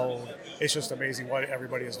being sold. It's just amazing what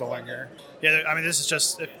everybody is doing here. Yeah, I mean, this is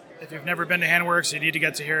just, if you've never been to Handworks, you need to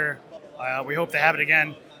get to here. We hope to have it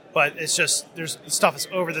again. But it's just, the stuff is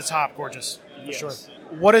over the top gorgeous, for sure.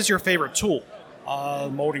 What is your favorite tool?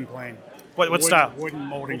 Molding plane. What style? Wooden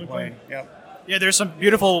molding plane. Yep. Yeah, there's some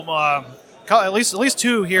beautiful, at least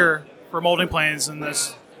two here for molding planes in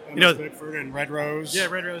this. Bickford and Red Rose. Yeah,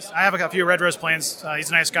 Red Rose. I have a few Red Rose planes. He's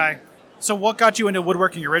a nice guy. So what got you into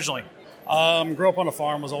woodworking originally? Grew up on a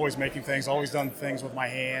farm, was always making things, always done things with my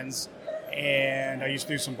hands. And I used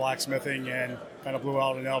to do some blacksmithing and kind of blew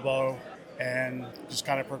out an elbow and just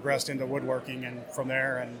kind of progressed into woodworking, and from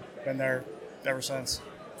there, and been there ever since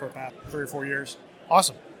for about 3 or 4 years.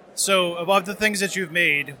 Awesome. So of the things that you've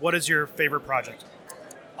made, what is your favorite project?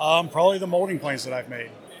 Probably the molding planes that I've made.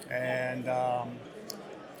 And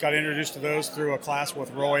got introduced to those through a class with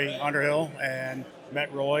Roy Underhill, and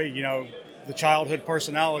met Roy, the childhood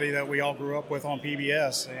personality that we all grew up with on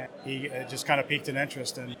PBS. And he just kind of piqued an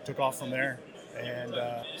interest and took off from there. And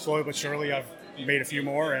slowly but surely, I've made a few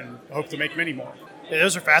more and hope to make many more. Yeah,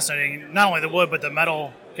 those are fascinating. Not only the wood, but the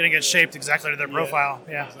metal getting it shaped exactly to their profile.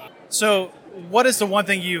 Yeah. So what is the one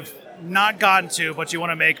thing you've not gotten to, but you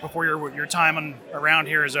want to make before your time around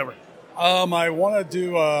here is over? I want to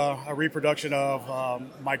do a reproduction of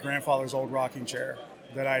my grandfather's old rocking chair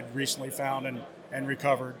that I'd recently found and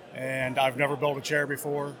recovered. And I've never built a chair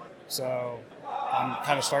before, so I'm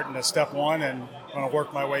kind of starting to step one and going to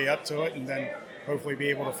work my way up to it, and then hopefully be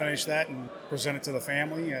able to finish that and present it to the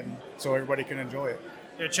family, and so everybody can enjoy it.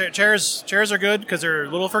 Yeah, chairs are good because they're a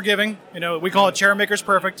little forgiving. We call it chair maker's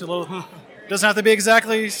perfect. Doesn't have to be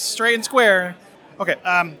exactly straight and square. Okay,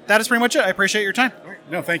 that is pretty much it. I appreciate your time.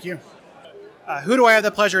 No, thank you. Who do I have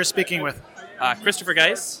the pleasure of speaking with? Christopher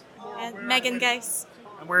Geis. And Megan Geis.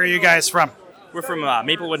 And where are you guys from? We're from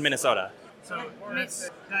Maplewood, Minnesota.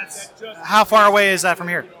 How far away is that from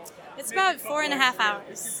here? It's about 4.5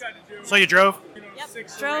 hours. So you drove? Yep.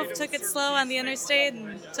 Drove, took it slow on the interstate,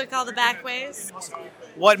 and took all the back ways.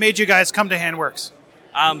 What made you guys come to Handworks?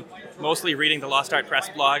 Mostly reading the Lost Art Press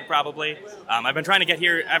blog, probably. I've been trying to get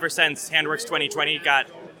here ever since Handworks 2020 got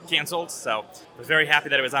canceled, so I was very happy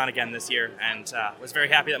that it was on again this year, and was very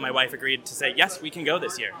happy that my wife agreed to say, yes, we can go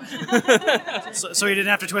this year. So you didn't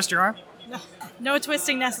have to twist your arm? No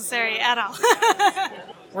twisting necessary at all.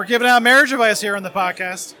 We're giving out marriage advice here on the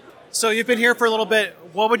podcast. So you've been here for a little bit.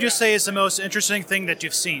 What would you say is the most interesting thing that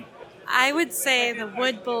you've seen? I would say the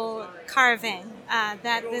wood bowl carving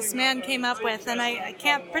that this man came up with, and I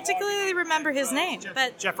can't particularly remember his name,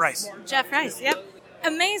 but Jeff Rice. Jeff Rice, yep.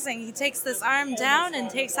 Amazing. He takes this arm down and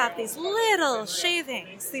takes out these little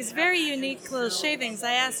shavings, these very unique little shavings.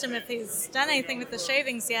 I asked him if he's done anything with the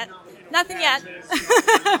shavings yet. Nothing yet,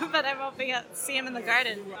 but I'm hoping to see him in the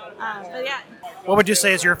garden. But yeah. What would you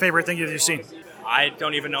say is your favorite thing you've seen? I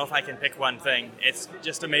don't even know if I can pick one thing. It's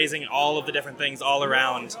just amazing, all of the different things all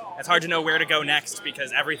around. It's hard to know where to go next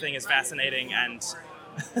because everything is fascinating, and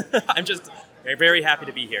I'm just very, very happy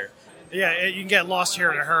to be here. Yeah, you can get lost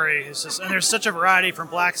here in a hurry. And there's such a variety from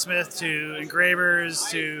blacksmith to engravers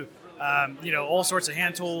to all sorts of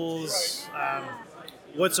hand tools,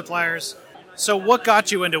 wood suppliers. So what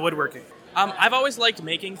got you into woodworking? I've always liked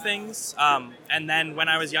making things, and then when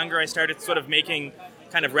I was younger, I started sort of making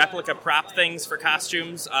kind of replica prop things for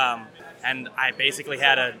costumes, and I basically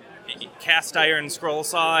had a cast iron scroll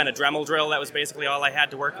saw and a Dremel drill. That was basically all I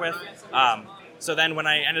had to work with. So then when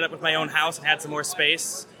I ended up with my own house and had some more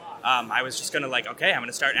space, I was just going to I'm going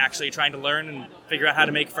to start actually trying to learn and figure out how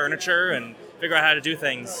to make furniture and figure out how to do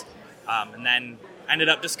things. And then ended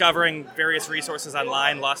up discovering various resources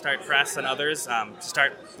online, Lost Art Press and others, to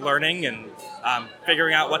start learning and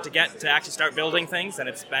figuring out what to get to actually start building things, and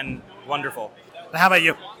it's been wonderful. How about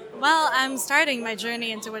you? Well, I'm starting my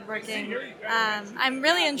journey into woodworking. I'm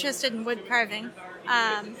really interested in wood carving,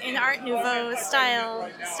 in Art Nouveau style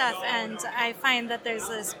stuff, and I find that there's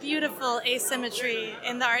this beautiful asymmetry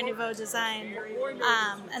in the Art Nouveau design,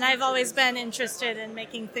 and I've always been interested in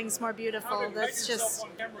making things more beautiful. That's just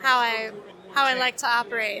how I like to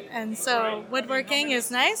operate, and so woodworking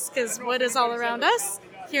is nice because wood is all around us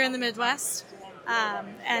here in the Midwest.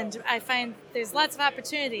 And I find there's lots of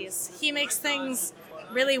opportunities. He makes things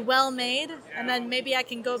really well made, and then maybe I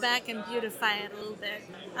can go back and beautify it a little bit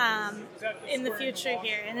in the future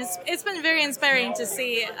here. And it's been very inspiring to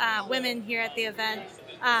see women here at the event,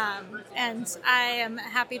 and I am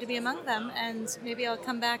happy to be among them, and maybe I'll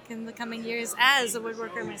come back in the coming years as a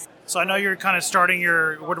woodworker myself. So I know you're kind of starting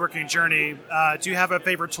your woodworking journey. Do you have a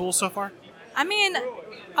favorite tool so far? I mean,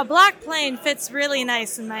 a block plane fits really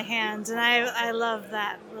nice in my hand, and I love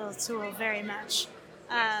that little tool very much.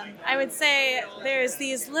 I would say there's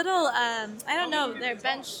these little, I don't know, they're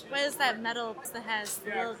bench, what is that metal that has the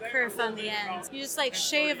little kerf on the end? You just like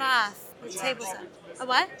shave off the table top. A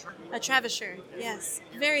what? A trebuchet, yes.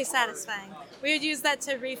 Very satisfying. We would use that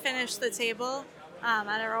to refinish the table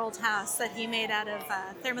at our old house that he made out of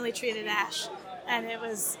thermally treated ash. And it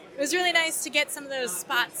was really nice to get some of those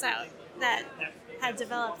spots out that had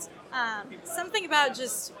developed. Something about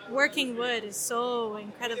just working wood is so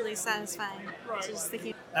incredibly satisfying. Just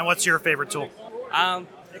thinking. And what's your favorite tool?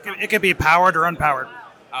 It could be powered or unpowered.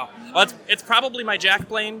 Oh, well, it's probably my jack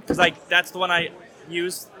plane because that's the one I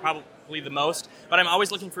use probably the most. But I'm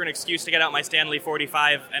always looking for an excuse to get out my Stanley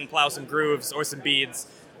 45 and plow some grooves or some beads.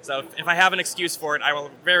 So if I have an excuse for it, I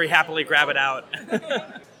will very happily grab it out.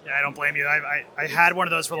 Yeah, I don't blame you. I had one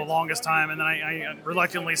of those for the longest time, and then I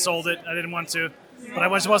reluctantly sold it. I didn't want to, but I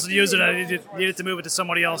was supposed to use it. I needed to move it to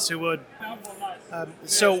somebody else who would.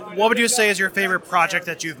 So what would you say is your favorite project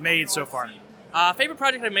that you've made so far? Favorite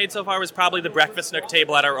project I've made so far was probably the breakfast nook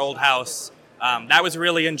table at our old house. That was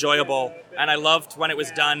really enjoyable, and I loved when it was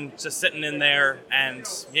done, just sitting in there and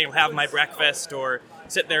have my breakfast or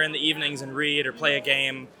sit there in the evenings and read or play a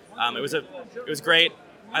game. It was great.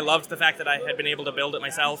 I loved the fact that I had been able to build it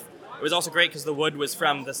myself. It was also great because the wood was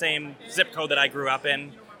from the same zip code that I grew up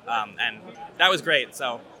in, and that was great.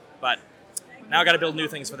 So, but now I got to build new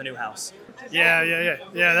things for the new house. Yeah.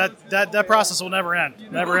 That process will never end.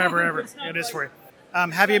 Never, ever. It is for you.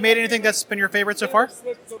 Have you made anything that's been your favorite so far?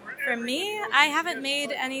 For me, I haven't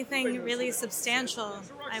made anything really substantial,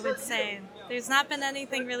 I would say. There's not been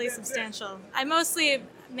anything really substantial. I mostly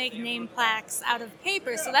make name plaques out of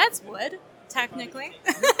paper, so that's wood, technically.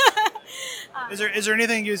 Is there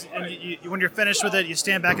anything you when you're finished with it, you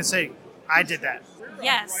stand back and say, I did that?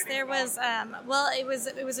 Yes, there was,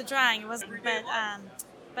 it was a drawing, it wasn't,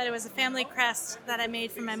 but it was a family crest that I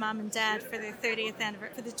made for my mom and dad for their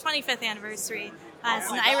 25th anniversary.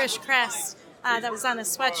 It's an Irish crest that was on a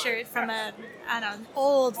sweatshirt from an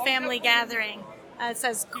old family gathering. It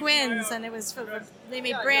says Quinn's, and they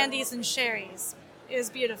made brandies and sherries. It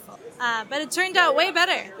was beautiful. But it turned out way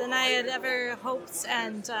better than I had ever hoped,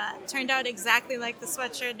 and turned out exactly like the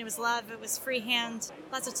sweatshirt. And it was freehand.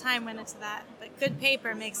 Lots of time went into that, but good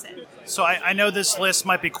paper makes it. So I know this list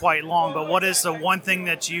might be quite long, but what is the one thing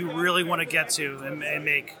that you really want to get to and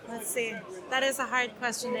make? Let's see. That is a hard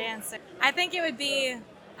question to answer. I think it would be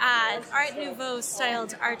an Art Nouveau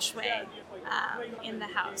styled archway in the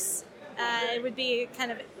house. It would be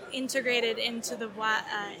kind of integrated into the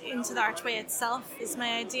archway itself is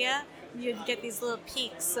my idea. You'd get these little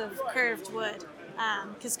peaks of curved wood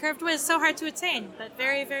because curved wood is so hard to attain, but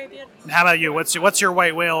very, very beautiful. And how about you? What's your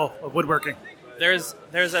white whale of woodworking? There's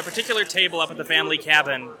a particular table up at the family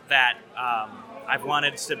cabin that I've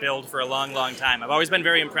wanted to build for a long, long time. I've always been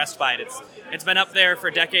very impressed by it. It's been up there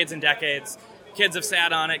for decades and decades. Kids have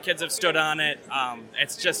sat on it. Kids have stood on it.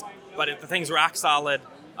 The thing's rock solid.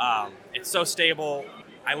 It's so stable.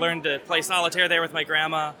 I learned to play solitaire there with my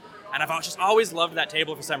grandma, and I've just always loved that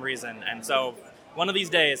table for some reason. And so one of these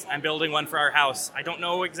days, I'm building one for our house. I don't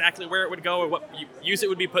know exactly where it would go or what use it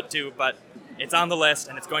would be put to, but it's on the list,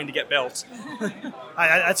 and it's going to get built.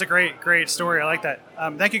 That's a great story. I like that.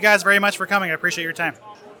 Thank you guys very much for coming. I appreciate your time.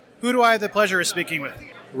 Who do I have the pleasure of speaking with?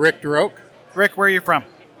 Rick Duroke. Rick, where are you from?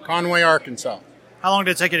 Conway, Arkansas. How long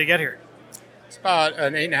did it take you to get here? It's about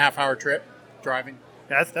an 8.5-hour trip driving.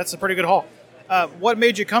 Yeah, that's a pretty good haul. What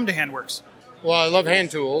made you come to Handworks? Well, I love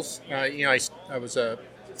hand tools. I was a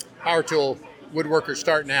power tool woodworker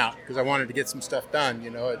starting out because I wanted to get some stuff done,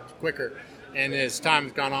 quicker. And as time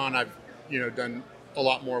has gone on, I've, done a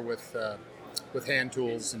lot more with hand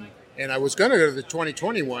tools. And I was going to go to the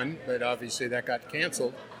 2021, but obviously that got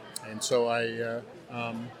canceled. And so I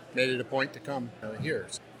made it a point to come here.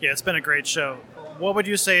 Yeah, it's been a great show. What would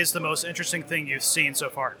you say is the most interesting thing you've seen so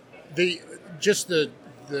far? The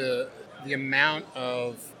amount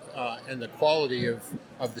of and the quality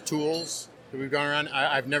of the tools that we've gone around.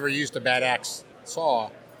 I've never used a bad axe saw,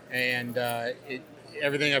 and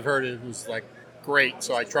everything I've heard it was like great.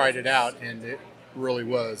 So I tried it out, and it really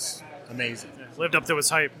was amazing. Yeah, lived up to its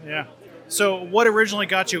hype. Yeah. So what originally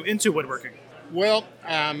got you into woodworking? Well,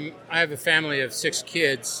 I have a family of 6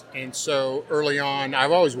 kids, and so early on,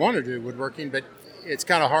 I've always wanted to do woodworking, but it's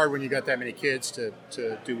kind of hard when you got that many kids to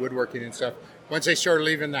do woodworking and stuff. Once they started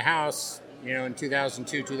leaving the house, in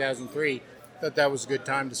 2002, 2003, I thought that was a good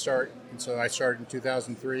time to start. And so I started in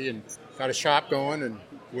 2003 and got a shop going and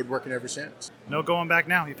woodworking ever since. No going back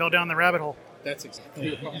now. You fell down the rabbit hole. That's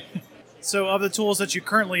exactly right. So of the tools that you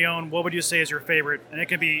currently own, what would you say is your favorite? And it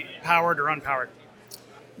can be powered or unpowered.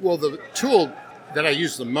 Well, the tool that I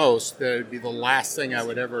use the most, that would be the last thing I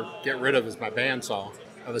would ever get rid of, is my bandsaw.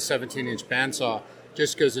 I have a 17-inch bandsaw,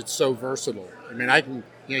 just because it's so versatile. I mean, I can,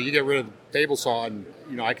 you get rid of the table saw, and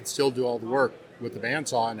I can still do all the work with the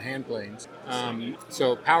bandsaw and hand planes.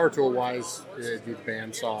 So power tool wise, it'd be the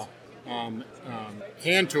bandsaw.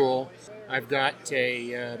 Hand tool, I've got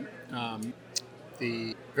the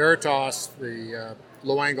Veritas, the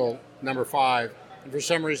low angle number 5, and for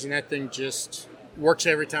some reason that thing just works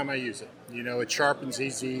every time I use it. It sharpens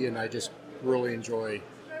easy, and I just really enjoy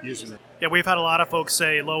using it. Yeah, we've had a lot of folks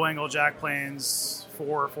say low angle jack planes,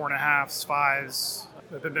 4, 4.5s, 5s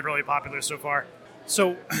have been really popular so far.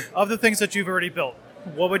 So, of the things that you've already built,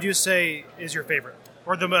 what would you say is your favorite,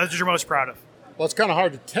 or that you're most proud of? Well, it's kind of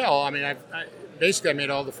hard to tell. I mean, I made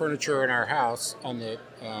all the furniture in our house on the,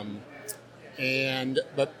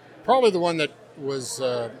 but probably the one that was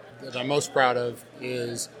that I'm most proud of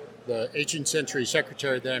is the 18th century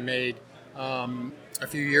secretary that I made a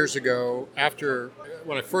few years ago. After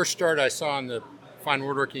when I first started, I saw on the Fine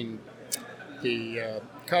Woodworking the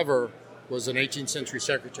cover was an 18th century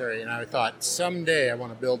secretary, and I thought someday I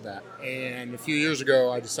want to build that. And a few years ago,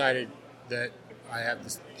 I decided that I have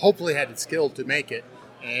hopefully had the skill to make it,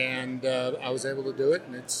 and I was able to do it,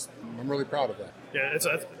 and I'm really proud of that. Yeah, it's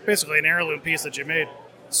basically an heirloom piece that you made.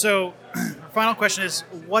 So, our final question is,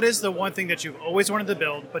 what is the one thing that you've always wanted to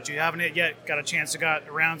build, but you haven't yet got a chance to get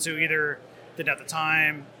around to, either didn't have the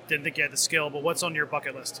time, didn't think you had the skill, but what's on your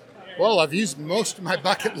bucket list? Well, I've used most of my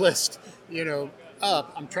bucket list,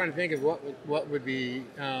 up. I'm trying to think of what would be.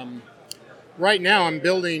 Right now, I'm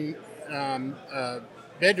building a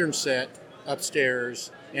bedroom set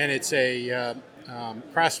upstairs, and it's a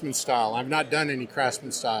Craftsman style. I've not done any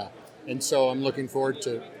Craftsman style, and so I'm looking forward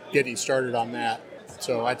to getting started on that.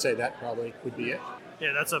 So I'd say that probably would be it.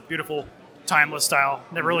 Yeah, that's a beautiful, timeless style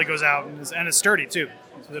that really goes out, and it's sturdy too,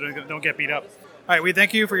 so they don't get beat up. All right, we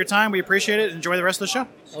thank you for your time. We appreciate it. Enjoy the rest of the show.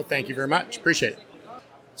 Oh, thank you very much. Appreciate it.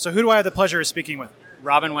 So who do I have the pleasure of speaking with?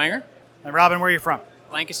 Robin Wanger. And Robin, where are you from?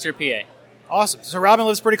 Lancaster, PA. Awesome. So Robin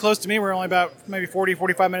lives pretty close to me. We're only about maybe 40,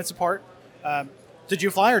 45 minutes apart. Did you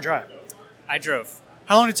fly or drive? I drove.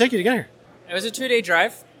 How long did it take you to get here? It was a 2-day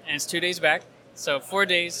drive, and it's 2 days back. So 4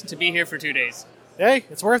 days to be here for 2 days. Hey,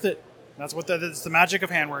 it's worth it. That's the magic of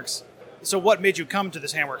Handworks. So what made you come to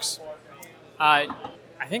this Handworks? I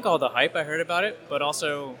think all the hype I heard about it, but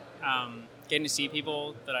also getting to see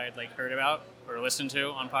people that I had heard about or listened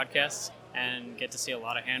to on podcasts, and get to see a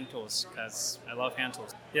lot of hand tools, because I love hand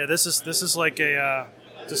tools. Yeah, this is like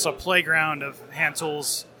just a playground of hand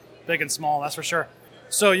tools, big and small, that's for sure.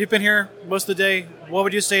 So you've been here most of the day. What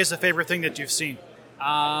would you say is the favorite thing that you've seen?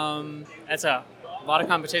 That's a lot of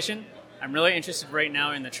competition. I'm really interested right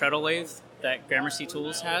now in the treadle lathe that Gramercy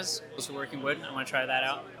Tools has. Also working wood. I want to try that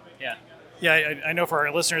out. Yeah. Yeah, I know for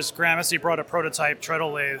our listeners, Gramercy brought a prototype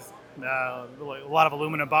treadle lathe. A lot of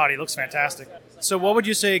aluminum body. It looks fantastic. So what would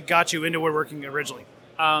you say got you into woodworking originally?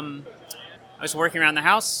 I was working around the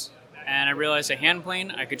house, and I realized a hand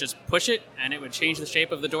plane, I could just push it, and it would change the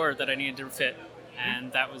shape of the door that I needed to fit.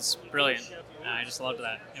 And that was brilliant. I just loved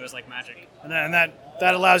that. It was like magic. And that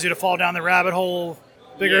allows you to fall down the rabbit hole,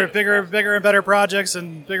 bigger and better projects,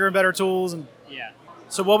 and bigger and better tools. And yeah.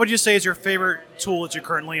 So what would you say is your favorite tool that you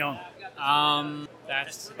currently own? And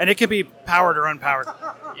it can be powered or unpowered.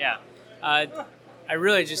 Yeah. I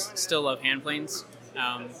really just still love hand planes.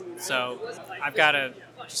 So I've got a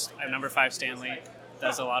number 5 Stanley.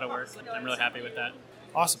 Does a lot of work. I'm really happy with that.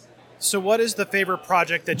 Awesome. So what is the favorite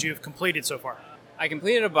project that you've completed so far? I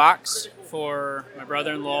completed a box for my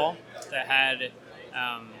brother-in-law that had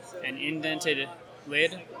an indented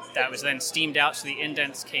lid that was then steamed out, so the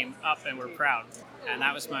indents came up and were proud. And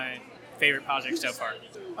that was my favorite project so far.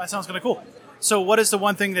 That sounds kind of cool. So what is the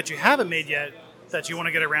one thing that you haven't made yet that you want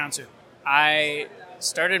to get around to? I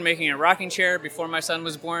started making a rocking chair before my son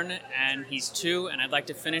was born, and he's 2, and I'd like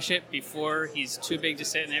to finish it before he's too big to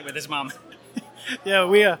sit in it with his mom.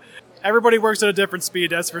 Yeah, everybody works at a different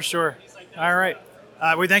speed, that's for sure. All right.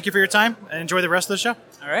 We thank you for your time, and enjoy the rest of the show.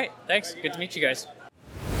 All right. Thanks. Good to meet you guys.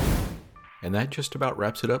 And that just about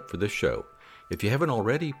wraps it up for this show. If you haven't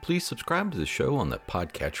already, please subscribe to the show on the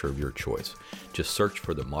podcatcher of your choice. Just search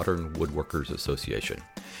for the Modern Woodworkers Association.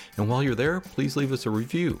 And while you're there, please leave us a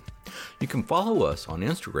review. You can follow us on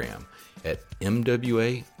Instagram at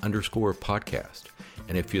MWA_podcast.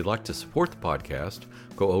 And if you'd like to support the podcast,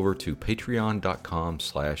 go over to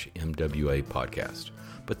patreon.com/MWA podcast.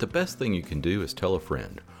 But the best thing you can do is tell a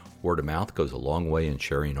friend. Word of mouth goes a long way in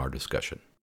sharing our discussion.